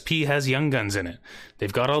you. SP has Young Guns in it.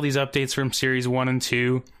 They've got all these updates from Series 1 and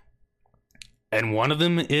 2, and one of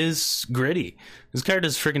them is Gritty. This card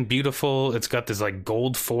is friggin' beautiful. It's got this like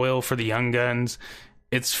gold foil for the Young Guns.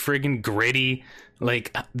 It's friggin' gritty.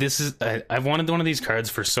 Like, this is, I've wanted one of these cards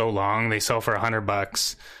for so long. They sell for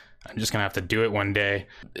 $100. I'm just gonna have to do it one day.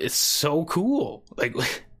 It's so cool. Like,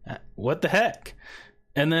 what the heck?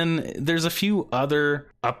 And then there's a few other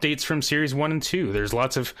updates from Series 1 and 2. There's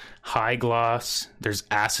lots of high gloss. There's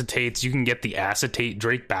acetates. You can get the acetate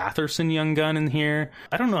Drake Batherson Young Gun in here.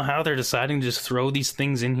 I don't know how they're deciding to just throw these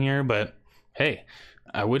things in here, but hey,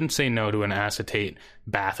 I wouldn't say no to an acetate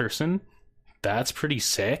Batherson. That's pretty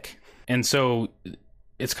sick. And so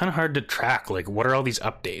it's kind of hard to track, like, what are all these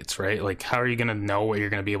updates, right? Like, how are you going to know what you're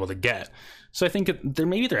going to be able to get? So I think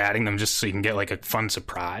maybe they're adding them just so you can get like a fun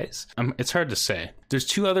surprise. It's hard to say. There's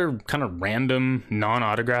 2 other kind of random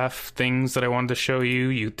non-autograph things that I wanted to show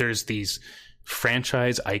you. There's these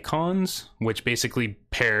franchise icons, which basically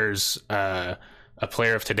pairs a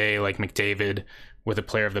player of today like McDavid with a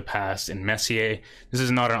player of the past in Messier. This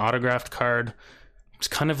is not an autographed card. It's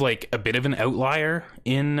kind of like a bit of an outlier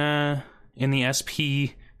in the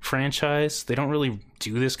SP franchise. They don't really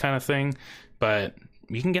do this kind of thing, but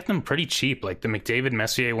you can get them pretty cheap. Like the McDavid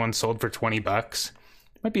Messier one sold for $20.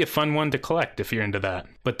 Might be a fun one to collect if you're into that.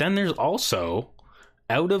 But then there's also,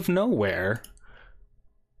 out of nowhere,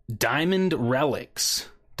 Diamond Relics.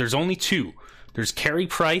 There's only two. There's Carey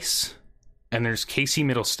Price and there's Casey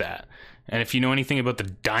Middlestat. And if you know anything about the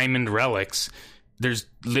Diamond Relics, there's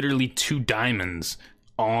literally 2 diamonds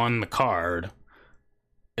on the card.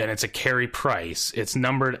 And it's a Carey Price. It's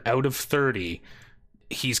numbered out of 30.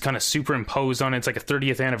 He's kind of superimposed on it. It's like a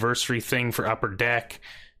 30th anniversary thing for Upper Deck.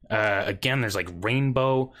 Again, there's like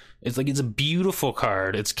rainbow. It's a beautiful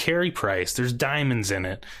card. It's Carey Price. There's diamonds in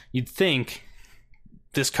it. You'd think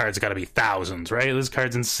this card's got to be thousands, right? This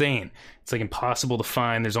card's insane. It's like impossible to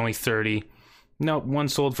find. There's only 30. No, one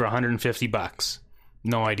sold for $150.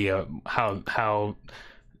 No idea how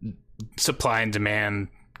supply and demand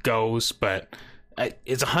goes, but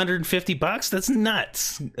it's $150. That's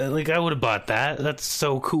nuts. Like, I would have bought that. That's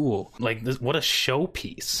so cool. Like, what a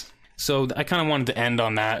showpiece. So I kind of wanted to end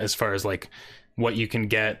on that as far as like what you can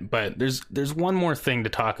get, but there's one more thing to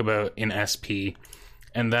talk about in SP,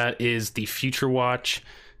 and that is the Future Watch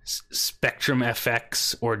Spectrum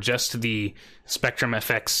FX, or just the Spectrum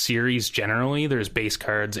FX series generally. There's base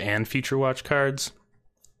cards and Future Watch cards.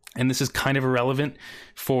 And this is kind of irrelevant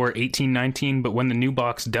for 1819, but when the new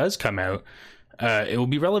box does come out, it will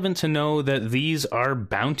be relevant to know that these are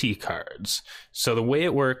bounty cards. So the way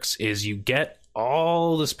it works is you get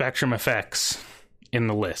all the Spectrum FX in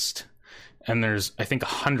the list, and there's, I think,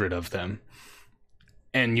 100 of them,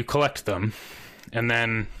 and you collect them, and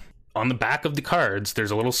then on the back of the cards,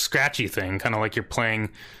 there's a little scratchy thing, kind of like you're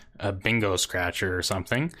playing a bingo scratcher or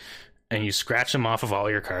something, and you scratch them off of all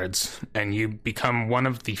your cards, and you become one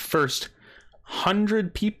of the first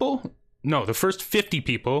 100 people, no, the first 50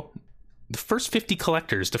 people, the first 50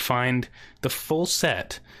 collectors to find the full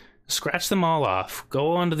set, scratch them all off,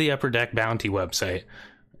 go onto the Upper Deck Bounty website,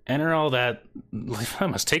 enter all that, that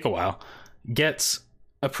must take a while, gets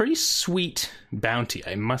a pretty sweet bounty,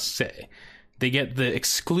 I must say. They get the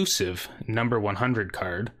exclusive number 100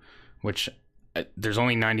 card, which there's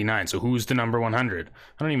only 99, so who's the number 100?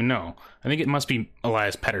 I don't even know. I think it must be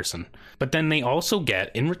Elias Pettersson. But then they also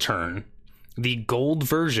get, in return, the gold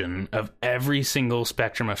version of every single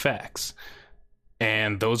Spectrum FX.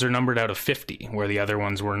 And those are numbered out of 50, where the other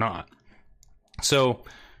ones were not. So,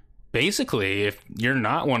 basically, if you're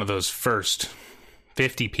not one of those first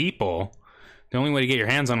 50 people, the only way to get your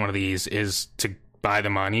hands on one of these is to buy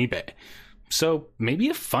them on eBay. So, maybe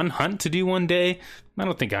a fun hunt to do one day. I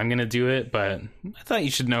don't think I'm going to do it, but I thought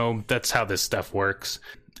you should know that's how this stuff works.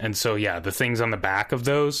 And so, yeah, the things on the back of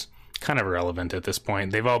those, kind of irrelevant at this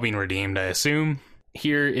point. They've all been redeemed, I assume.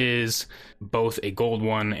 Here is both a gold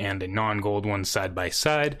one and a non-gold one side by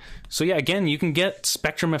side. So yeah, again, you can get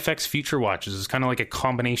Spectrum FX Future Watches. It's kind of like a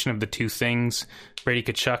combination of the two things. Brady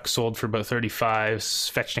Tkachuk sold for about $35.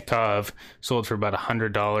 Svechnikov sold for about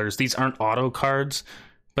 $100. These aren't auto cards,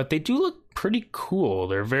 but they do look pretty cool.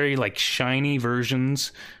 They're very like shiny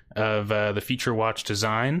versions of the Future Watch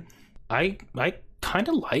design. I kind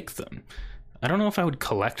of like them. I don't know if I would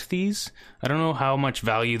collect these. I don't know how much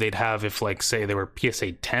value they'd have if, like, say they were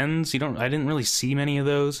PSA 10s. I didn't really see many of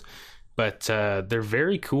those, but they're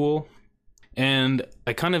very cool. And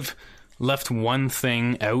I kind of left one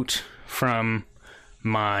thing out from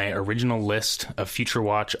my original list of Future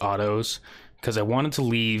Watch autos because I wanted to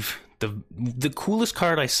leave the coolest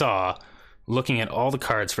card I saw looking at all the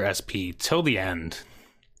cards for SP till the end.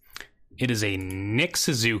 It is a Nick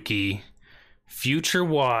Suzuki Future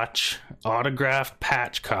Watch autographed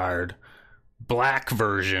patch card, black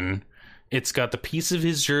version. It's got the piece of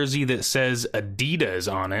his jersey that says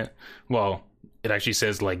Adidas on it. Well, it actually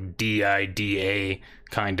says like DIDA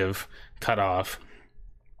kind of cut off.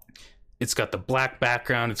 It's got the black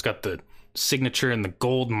background. It's got the signature and the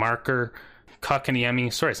gold marker.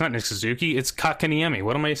 Kotkaniemi. Sorry, it's not Nick Suzuki. It's Kotkaniemi.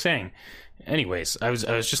 What am I saying? Anyways, I was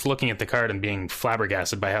just looking at the card and being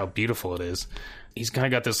flabbergasted by how beautiful it is. He's kind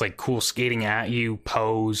of got this like cool skating at you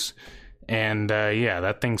pose, and yeah,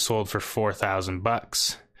 that thing sold for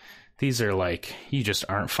 $4,000. These are like, you just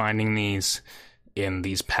aren't finding these in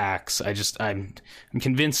these packs. I'm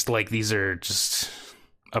convinced like these are just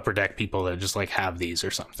Upper Deck people that just like have these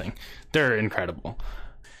or something. They're incredible.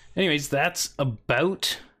 Anyways, that's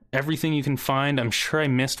about everything you can find. I'm sure I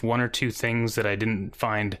missed one or two things that I didn't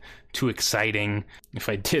find too exciting. If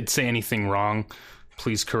I did say anything wrong,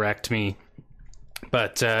 please correct me.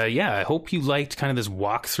 But yeah, I hope you liked kind of this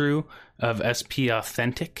walkthrough of SP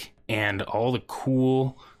Authentic and all the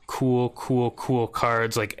cool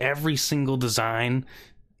cards, like every single design.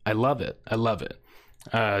 I love it.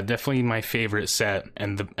 Definitely my favorite set,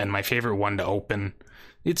 and my favorite one to open.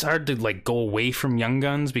 It's hard to like go away from Young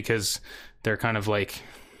Guns because they're kind of like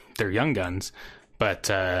they're Young Guns, but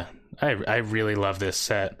I really love this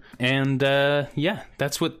set, and yeah,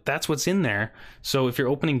 that's what's in there. So if you're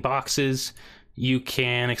opening boxes, you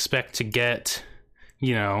can expect to get,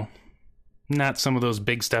 you know, not some of those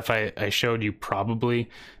big stuff I showed you probably,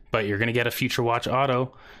 but you're gonna get a Future Watch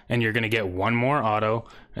auto, and you're gonna get one more auto,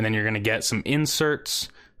 and then you're gonna get some inserts.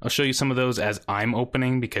 I'll show you some of those as I'm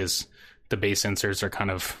opening because the base inserts are kind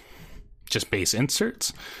of just base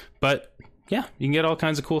inserts, but yeah, you can get all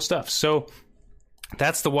kinds of cool stuff. So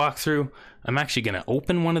that's the walkthrough. I'm actually going to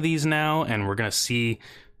open one of these now, and we're going to see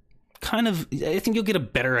kind of, I think you'll get a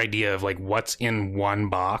better idea of like what's in one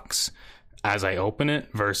box as I open it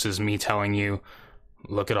versus me telling you,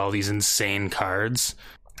 look at all these insane cards.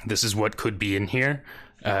 This is what could be in here.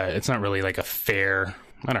 It's not really like a fair,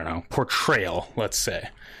 I don't know, portrayal, let's say.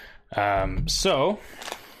 So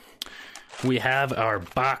we have our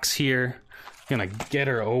box here. Gonna get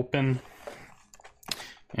her open,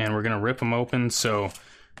 and we're gonna rip them open. So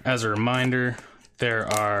as a reminder, there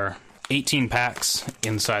are 18 packs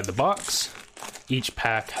inside the box. Each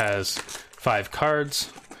pack has 5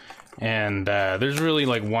 cards, and there's really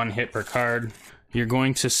like one hit per card. You're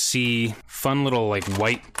going to see fun little like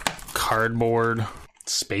white cardboard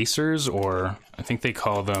spacers, or I think they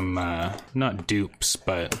call them not dupes,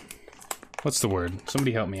 but what's the word?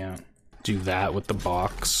 Somebody help me out. Do that with the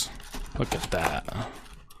box. Look at that.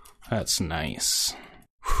 That's nice.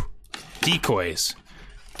 Whew. Decoys.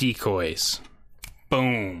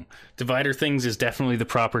 Boom. Divider things is definitely the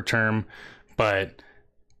proper term, but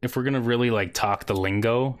if we're gonna really like talk the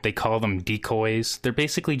lingo, they call them decoys. They're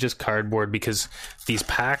basically just cardboard because these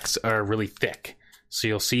packs are really thick. So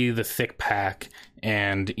you'll see the thick pack,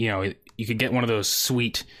 and you know, you could get one of those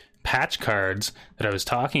sweet patch cards that I was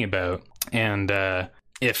talking about, and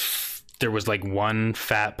if there was like one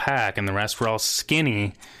fat pack and the rest were all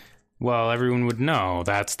skinny, well, everyone would know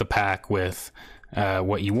that's the pack with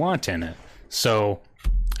what you want in it. So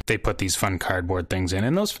they put these fun cardboard things in,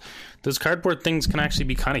 and those cardboard things can actually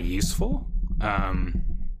be kind of useful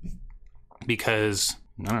because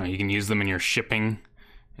I don't know, you can use them in your shipping,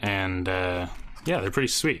 and yeah, they're pretty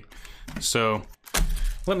sweet. So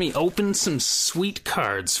let me open some sweet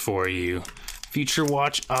cards for you. Future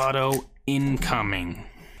Watch auto incoming.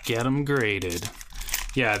 Get them graded.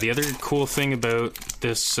 Yeah, the other cool thing about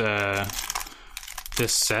this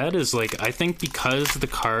this set is like, I think because the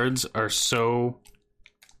cards are so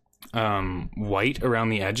white around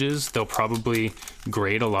the edges, they'll probably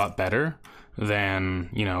grade a lot better than,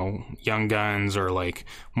 you know, Young Guns or like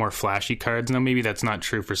more flashy cards. Now maybe that's not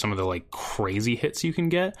true for some of the like crazy hits you can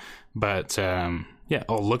get, but yeah.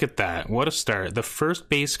 Oh, look at that. What a start. The first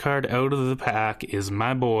base card out of the pack is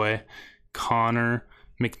my boy Connor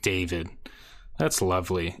McDavid. That's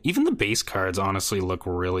lovely. Even the base cards honestly look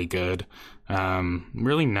really good.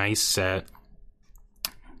 Really nice set.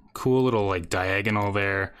 Cool little like diagonal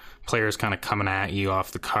there. Players kind of coming at you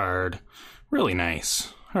off the card. Really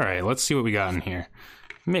nice. All right, let's see what we got in here.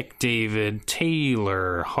 McDavid,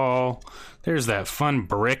 Taylor Hall. There's that fun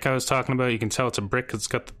brick I was talking about. You can tell it's a brick 'cause it's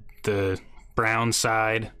got the brown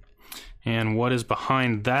side. And what is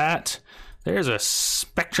behind that? There's a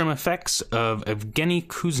Spectrum Effects of Evgeny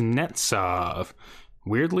Kuznetsov.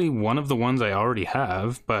 Weirdly, one of the ones I already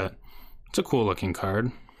have, but it's a cool looking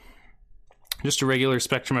card. Just a regular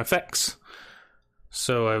Spectrum Effects.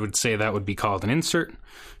 So I would say that would be called an insert.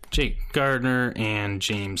 Jake Gardner and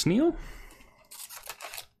James Neal.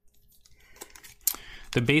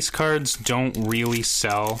 The base cards don't really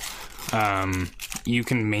sell. You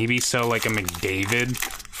can maybe sell like a McDavid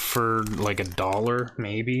for like $1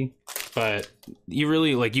 maybe, but you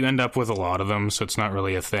really like, you end up with a lot of them, so it's not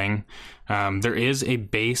really a thing. There is a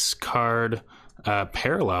base card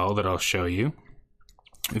parallel that I'll show you.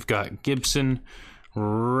 We've got Gibson,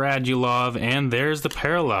 Radulov, and there's the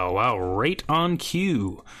parallel. Wow, right on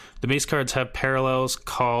cue. The base cards have parallels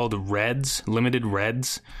called Reds, limited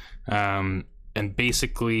Reds, and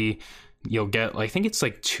basically you'll get, I think it's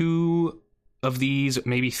like 2 of these,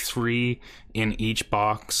 maybe 3 in each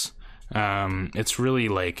box. It's really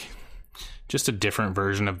like just a different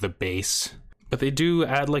version of the base, but they do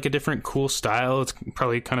add like a different cool style. It's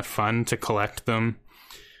probably kind of fun to collect them,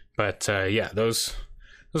 but yeah, those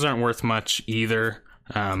aren't worth much either,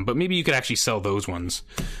 but maybe you could actually sell those ones.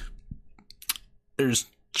 There's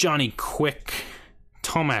Johnny Quick,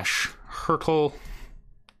 Tomas Hertl,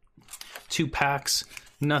 2 packs,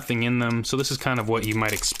 nothing in them, so this is kind of what you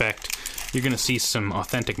might expect. You're going to see some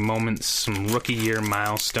authentic moments, some rookie year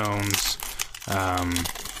milestones,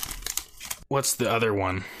 what's the other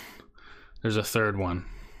one? There's a third one.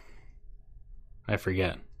 I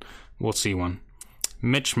forget. We'll see one.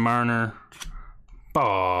 Mitch Marner,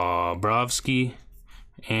 Bobrovsky,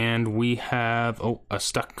 and we have a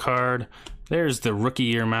stuck card. There's the rookie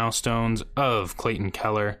year milestones of Clayton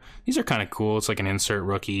Keller. These are kind of cool. It's like an insert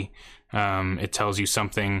rookie. It tells you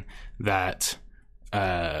something that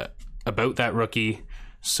about that rookie.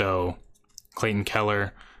 So Clayton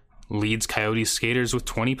Keller leads Coyotes skaters with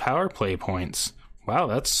 20 power play points. Wow,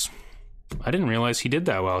 I didn't realize he did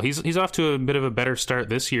that well. He's off to a bit of a better start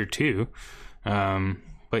this year too.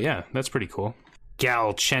 But yeah, that's pretty cool.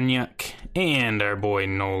 Galchenyuk and our boy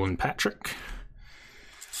Nolan Patrick.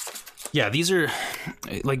 Yeah, these are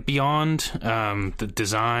like beyond the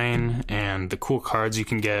design and the cool cards you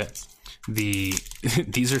can get.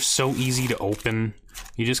 These are so easy to open.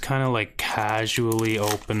 You just kind of like casually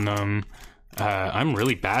open them. I'm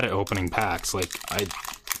really bad at opening packs. Like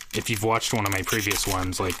if you've watched one of my previous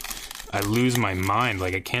ones, like I lose my mind.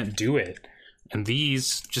 Like I can't do it. And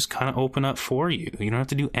these just kind of open up for you. You don't have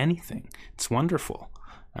to do anything. It's wonderful.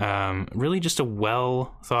 Really just a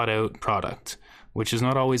well thought out product, which is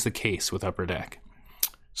not always the case with Upper Deck.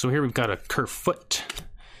 So here we've got a Kerfoot,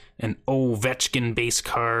 an Ovechkin base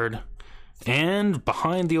card, and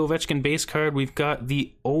behind the Ovechkin base card, we've got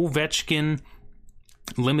the Ovechkin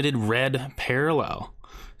limited red parallel.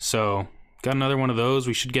 So got another one of those.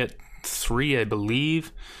 We should get 3, I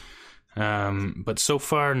believe. But so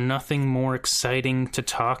far, nothing more exciting to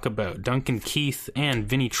talk about. Duncan Keith and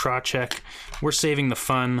Vinny Trocheck. We're saving the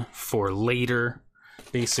fun for later,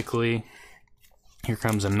 basically. Here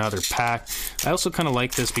comes another pack. I also kind of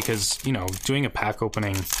like this because, doing a pack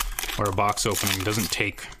opening or a box opening doesn't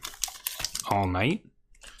take all night.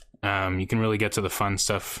 You can really get to the fun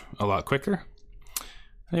stuff a lot quicker.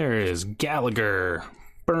 There is Gallagher,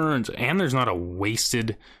 Burns, and there's not a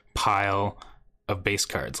wasted pile of base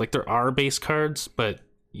cards. Like there are base cards, but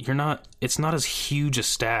it's not as huge a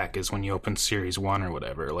stack as when you open Series 1 or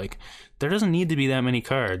whatever. Like there doesn't need to be that many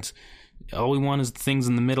cards. All we want is the things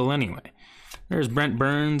in the middle anyway. There's Brent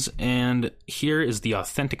Burns, and here is the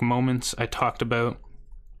authentic moments I talked about.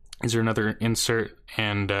 Is there another insert?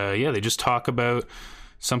 And they just talk about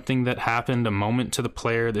something that happened, a moment to the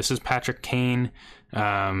player. This is Patrick Kane, the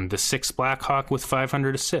 6th Blackhawk with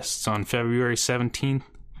 500 assists on February 17th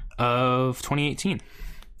of 2018.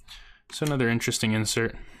 So another interesting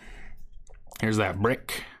insert. Here's that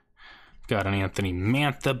brick. Got an Anthony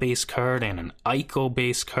Mantha base card and an Eichel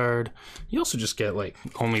base card. You also just get like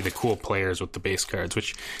only the cool players with the base cards,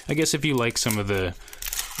 which I guess if you like some of the,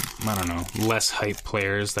 less hype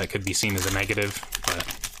players, that could be seen as a negative. But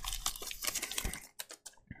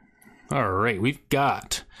all right, we've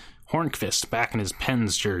got Hornqvist back in his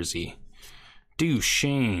Pens jersey.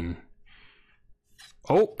 Duchesne.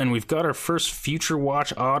 Oh, and we've got our first Future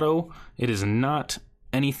Watch auto. It is not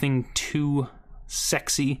anything too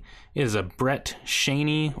sexy. It is a Brett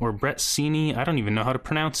Cheney or Brett Cheney. I don't even know how to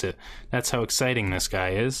pronounce it. That's how exciting this guy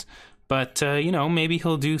is. But, maybe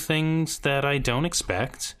he'll do things that I don't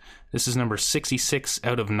expect. This is number 66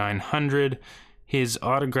 out of 900. His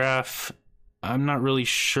autograph, I'm not really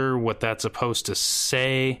sure what that's supposed to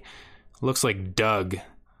say. Looks like Doug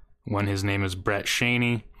when his name is Brett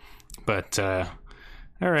Cheney. But, all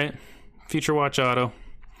right. Future Watch auto.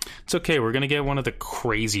 It's okay. We're going to get one of the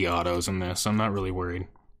crazy autos in this. I'm not really worried.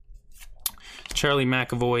 Charlie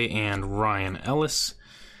McAvoy and Ryan Ellis.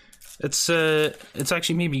 It's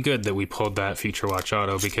actually maybe good that we pulled that Future Watch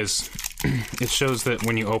auto because it shows that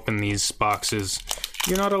when you open these boxes,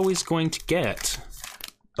 you're not always going to get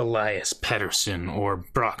Elias Pettersson or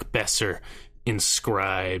Brock Besser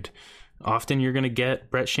inscribed. Often you're going to get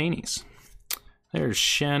Brett Cheney's. There's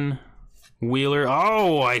Shen Wheeler.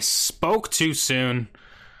 Oh, I spoke too soon.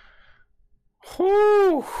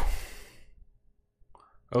 Whew.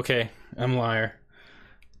 Okay, I'm a liar.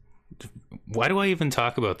 Why do I even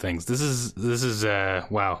talk about things? This is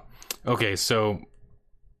wow. Okay, so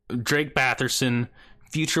Drake Batherson,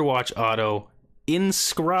 Future Watch auto,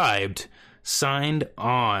 inscribed, signed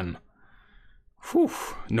on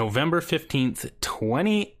November 15th,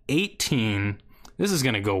 2018. This is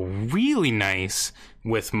going to go really nice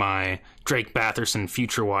with my Drake Batherson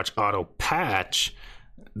Future Watch auto patch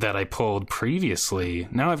that I pulled previously.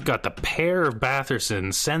 Now I've got the pair of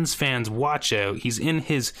Batherson. Sens fans, watch out. He's in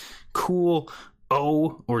his cool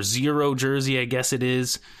O or 0 jersey, I guess it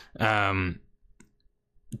is. Damn.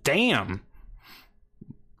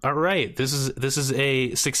 All right, this is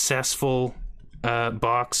a successful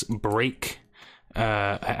box break.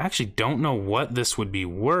 I actually don't know what this would be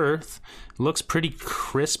worth. Looks pretty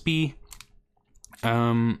crispy.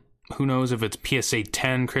 Who knows if it's PSA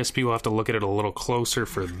 10 crispy? We'll have to look at it a little closer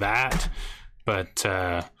for that. But,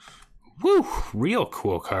 real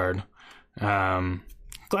cool card.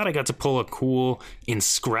 Glad I got to pull a cool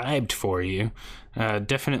inscribed for you.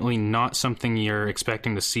 Definitely not something you're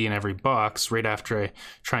expecting to see in every box. Right after I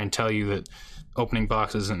try and tell you that opening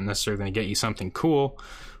box isn't necessarily going to get you something cool.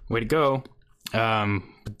 Way to go.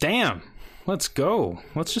 But damn, let's go.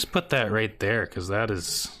 Let's just put that right there, because that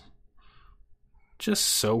is just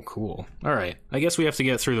so cool. All right, I guess we have to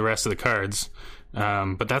get through the rest of the cards.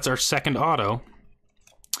 But that's our second auto.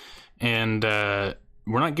 And we're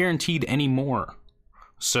not guaranteed any more.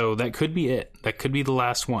 So that could be it. That could be the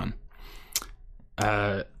last one.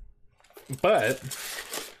 But at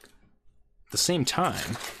the same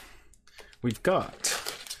time, we've got,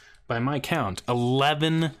 by my count,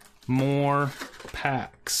 11 more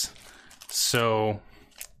packs. So,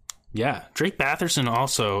 yeah. Drake Batherson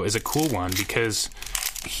also is a cool one because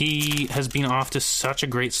he has been off to such a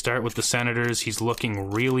great start with the Senators. He's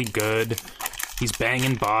looking really good. He's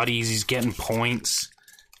banging bodies. He's getting points.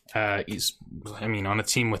 He's on a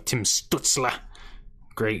team with Tim Stützle.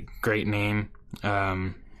 Great name.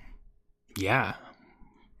 Yeah.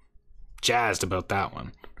 Jazzed about that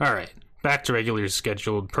one. All right. Back to regularly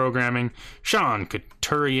scheduled programming. Sean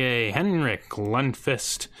Couturier, Henrik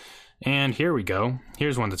Lundqvist. And here we go.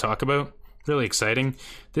 Here's one to talk about. Really exciting.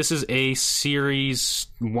 This is a Series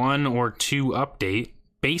 1 or 2 update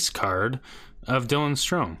base card of Dylan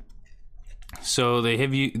Strome. So they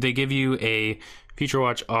give you a Future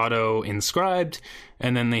Watch auto inscribed,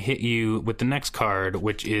 and then they hit you with the next card,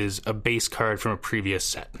 which is a base card from a previous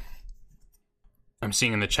set. I'm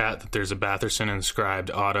seeing in the chat that there's a Batherson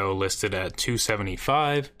inscribed auto listed at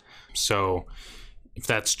 $275. So if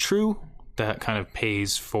that's true, that kind of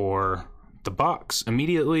pays for the box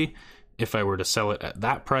immediately. If I were to sell it at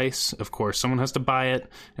that price, of course, someone has to buy it,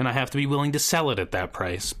 and I have to be willing to sell it at that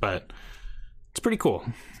price, but it's pretty cool.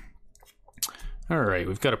 All right,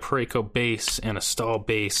 we've got a Parayko base and a Stahl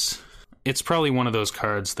base. It's probably one of those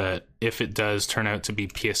cards that if it does turn out to be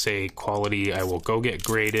PSA quality, I will go get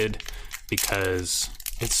graded because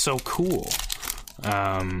it's so cool.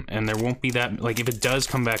 And there won't be that, like if it does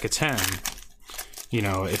come back a 10,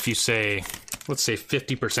 if you say, let's say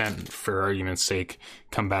 50% for argument's sake,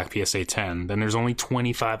 come back PSA 10, then there's only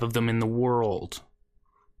 25 of them in the world.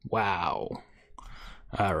 Wow.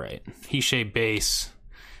 All right, Hischier base.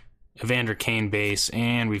 Evander Kane base,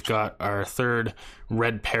 and we've got our third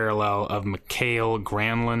red parallel of Mikael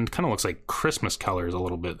Granlund. Kind of looks like Christmas colors a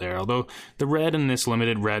little bit there, although the red in this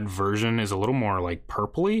limited red version is a little more like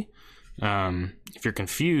purpley. If you're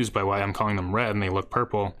confused by why I'm calling them red and they look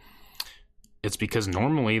purple, it's because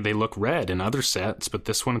normally they look red in other sets, but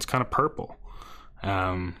this one it's kind of purple.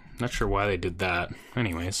 Not sure why they did that.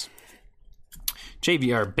 Anyways,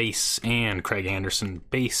 JVR base and Craig Anderson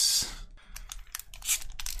base.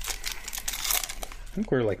 I think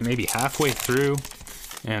we're like maybe halfway through,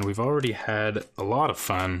 and we've already had a lot of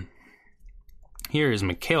fun. Here is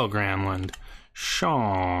Mikael Granlund,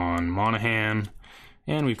 Sean Monahan,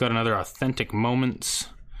 and we've got another Authentic Moments.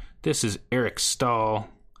 This is Eric Stahl,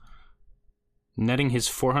 netting his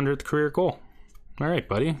 400th career goal. All right,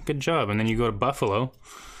 buddy, good job. And then you go to Buffalo.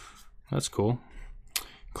 That's cool.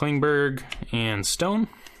 Klingberg and Stone.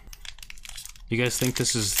 You guys think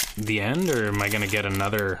this is the end, or am I going to get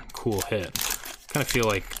another cool hit? Kind of feel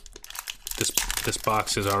like this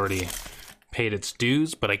box has already paid its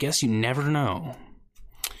dues, but I guess you never know.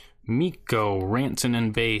 Mikko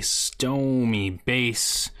Rantanen base, Domi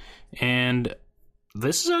base, and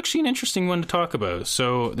this is actually an interesting one to talk about.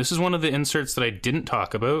 So this is one of the inserts that I didn't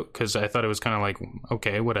talk about because I thought it was kind of like,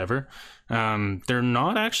 okay, whatever. They're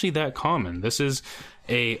not actually that common. This is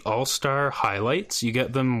a All-Star highlights. You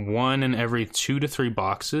get them one in every 2 to 3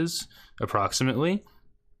 boxes, approximately.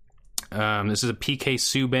 This is a PK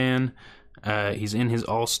Subban. He's in his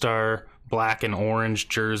All-Star black and orange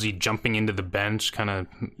jersey, jumping into the bench, kind of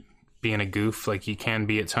being a goof like he can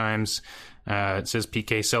be at times. It says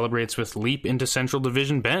PK celebrates with leap into Central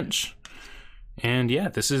Division bench. And yeah,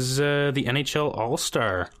 this is the NHL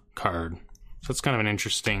All-Star card. So that's kind of an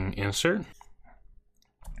interesting insert.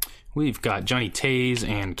 We've got Johnny Toews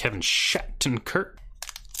and Kevin Shattenkirk.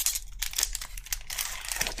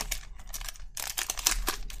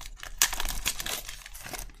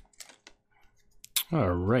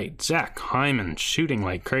 All right, Zach Hyman shooting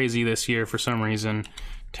like crazy this year for some reason.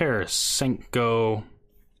 Tarasenko.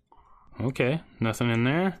 Okay, nothing in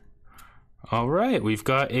there. All right, we've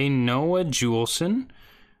got a Noah Juleson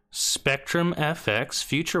Spectrum FX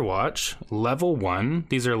Future Watch level 1.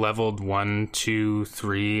 These are leveled 1, 2,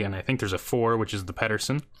 3, and I think there's a 4, which is the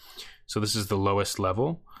Pettersson. So this is the lowest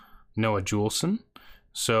level. Noah Juleson.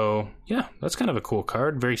 So, yeah, that's kind of a cool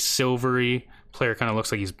card. Very silvery. Player kind of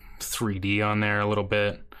looks like he's 3D on there a little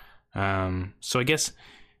bit. So I guess,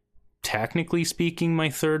 technically speaking, my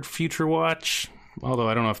third Future Watch, although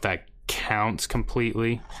I don't know if that counts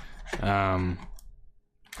completely.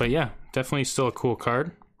 But yeah, definitely still a cool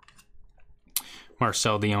card.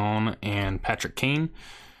 Marcel Dion and Patrick Kane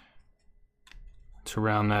to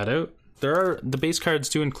round that out. The base cards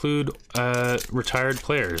do include retired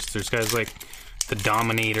players. There's guys like the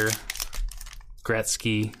Dominator,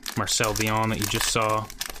 Gretzky, Marcel Dion that you just saw.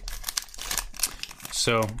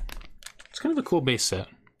 So it's kind of a cool base set.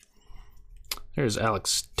 There's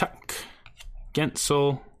Alex Tuch,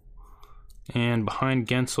 Gensel, and behind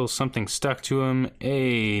Gensel, something stuck to him.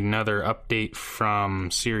 Another update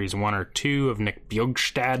from Series 1 or 2 of Nick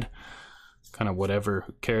Bjugstad. Kind of whatever,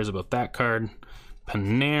 who cares about that card.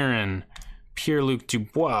 Panarin, Pierre-Luc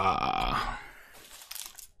Dubois.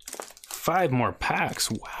 5 more packs,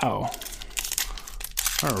 wow.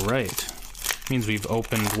 Alright. Means we've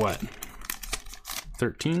opened, what,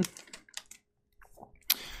 13?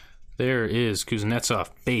 There is Kuznetsov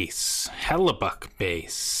base, Hellebuck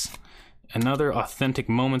base. Another Authentic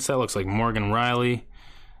Moments. That looks like Morgan Riley.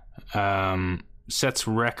 Sets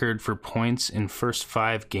record for points in first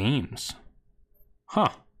 5 games. Huh.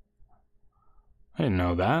 I didn't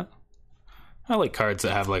know that. I like cards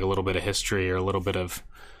that have like a little bit of history or a little bit of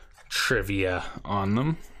trivia on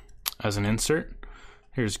them as an insert.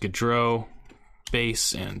 Here's Gaudreau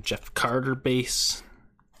base and Jeff Carter base.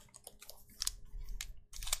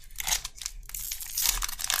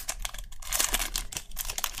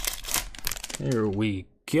 Here we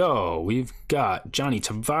go. We've got Johnny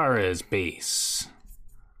Tavares base.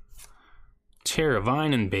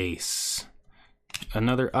 Teravainen base.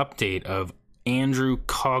 Another update of Andrew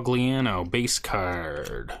Cogliano base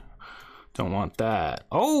card. Don't want that.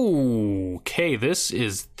 Oh, okay. This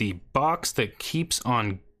is the box that keeps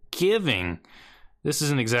on giving. This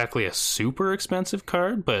isn't exactly a super expensive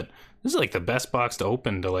card, but this is like the best box to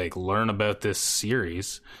open to like learn about this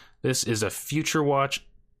series. This is a Future Watch,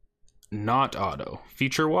 not auto.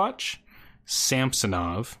 Future Watch,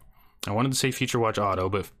 Samsonov. I wanted to say Future Watch auto,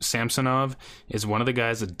 but Samsonov is one of the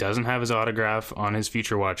guys that doesn't have his autograph on his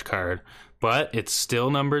Future Watch card, but it's still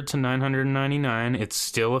numbered to 999. It's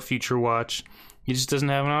still a Future Watch. He just doesn't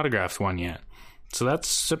have an autographed one yet. So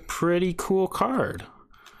that's a pretty cool card,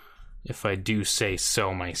 if I do say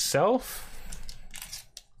so myself.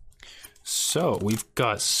 So we've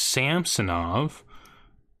got Samsonov,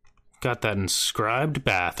 got that inscribed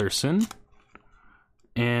Batherson,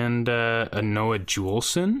 and a Noah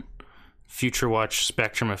Juleson, Future Watch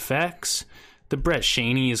Spectrum Effects. The Brett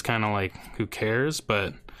Shaney is kind of like, who cares?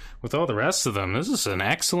 But with all the rest of them, this is an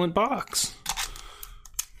excellent box.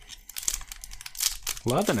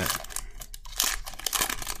 Loving it.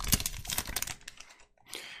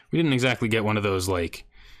 We didn't exactly get one of those, like,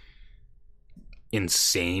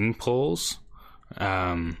 insane pulls.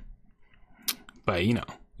 But, you know,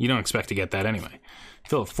 you don't expect to get that anyway.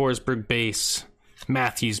 Philip Forsberg base,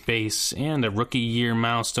 Matthews base, and a rookie year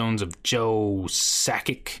milestones of Joe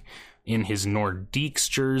Sakic in his Nordiques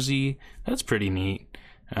jersey. That's pretty neat.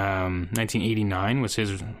 1989 was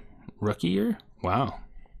his rookie year. Wow.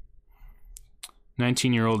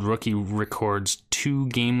 19-year-old rookie records 2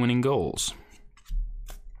 game-winning goals.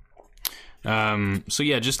 So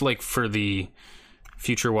yeah, just like for the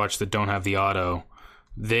Future Watch that don't have the auto,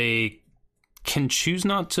 they can choose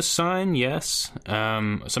not to sign, yes.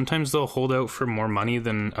 Sometimes they'll hold out for more money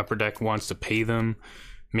than Upper Deck wants to pay them.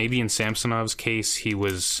 Maybe in Samsonov's case, he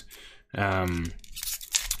was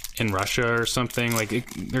in Russia or something. Like,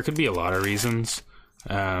 there could be a lot of reasons.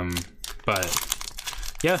 But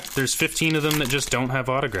yeah, there's 15 of them that just don't have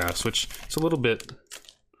autographs, which is a little bit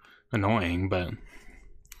annoying, but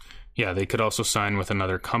yeah, they could also sign with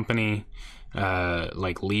another company,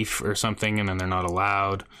 like Leaf or something, and then they're not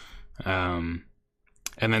allowed. And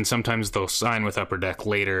then sometimes they'll sign with Upper Deck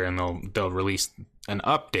later, and they'll release an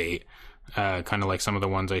update, kind of like some of the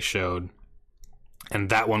ones I showed, and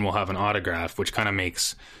that one will have an autograph, which kind of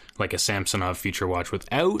makes like a Samsonov Future Watch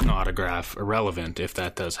without an autograph irrelevant if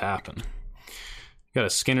that does happen. Got a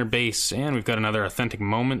Skinner base, and we've got another Authentic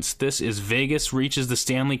Moments. This is Vegas reaches the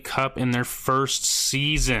Stanley Cup in their first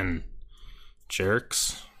season.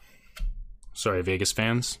 Jerks. Sorry, Vegas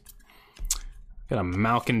fans. Got a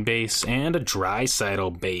Malkin base and a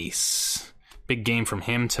Draisaitl base. Big game from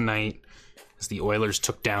him tonight as the Oilers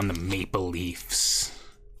took down the Maple Leafs.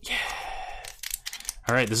 Yeah.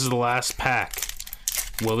 All right, this is the last pack.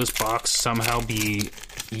 Will this box somehow be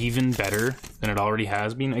even better than it already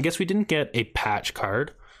has been? I guess we didn't get a patch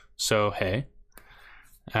card, so hey.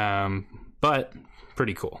 But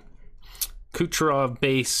pretty cool. Kucherov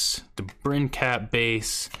base, the Brincat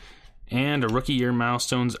base, and a rookie year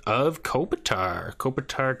milestones of Kopitar.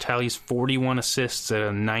 Kopitar tallies 41 assists at a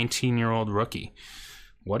 19-year-old rookie.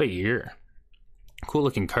 What a year. Cool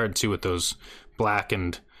looking card too with those black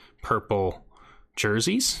and purple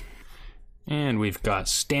jerseys. And we've got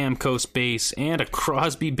Stamkos base and a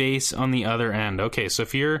Crosby base on the other end. Okay, so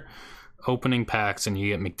if you're opening packs and you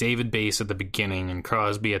get McDavid base at the beginning and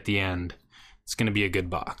Crosby at the end, it's going to be a good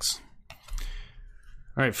box.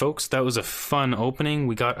 All right, folks, that was a fun opening.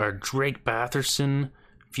 We got our Drake Batherson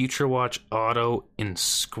Future Watch Auto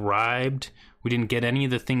inscribed. We didn't get any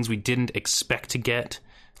of the things we didn't expect to get,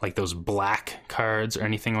 like those black cards or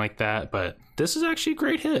anything like that, but this is actually a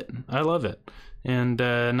great hit. I love it. And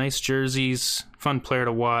nice jerseys, fun player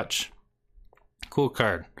to watch. Cool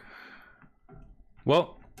card.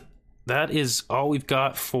 Well, that is all we've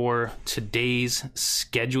got for today's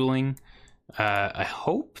scheduling. I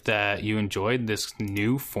hope that you enjoyed this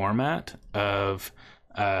new format of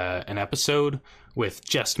an episode with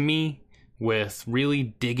just me, with really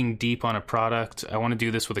digging deep on a product. I want to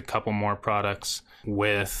do this with a couple more products,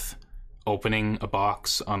 with opening a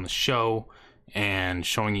box on the show and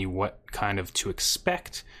showing you what kind of to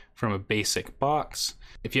expect from a basic box.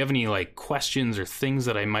 If you have any like questions or things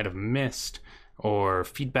that I might have missed, or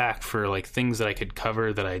feedback for like things that I could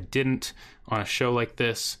cover that I didn't on a show like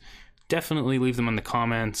this, definitely leave them in the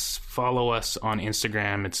comments. Follow us on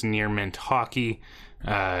Instagram. It's Near Mint Hockey.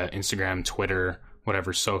 Instagram, Twitter,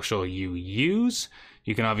 whatever social you use.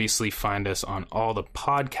 You can obviously find us on all the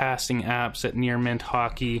podcasting apps at Near Mint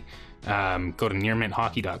Hockey. Go to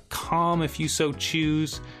nearminthockey.com if you so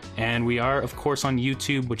choose. And we are, of course, on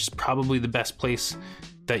YouTube, which is probably the best place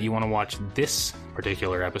that you want to watch this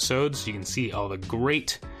particular episode. So you can see all the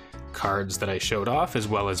great cards that I showed off, as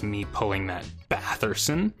well as me pulling that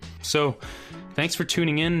Batherson. So thanks for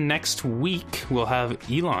tuning in. Next week, we'll have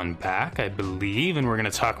Elon back, I believe, and we're going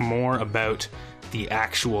to talk more about the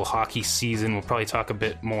actual hockey season. We'll probably talk a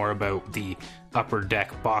bit more about the Upper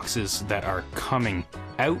Deck boxes that are coming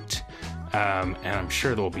out. And I'm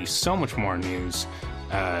sure there'll be so much more news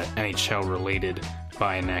NHL related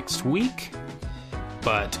by next week.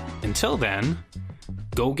 But until then,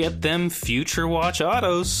 go get them Future Watch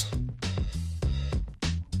Autos.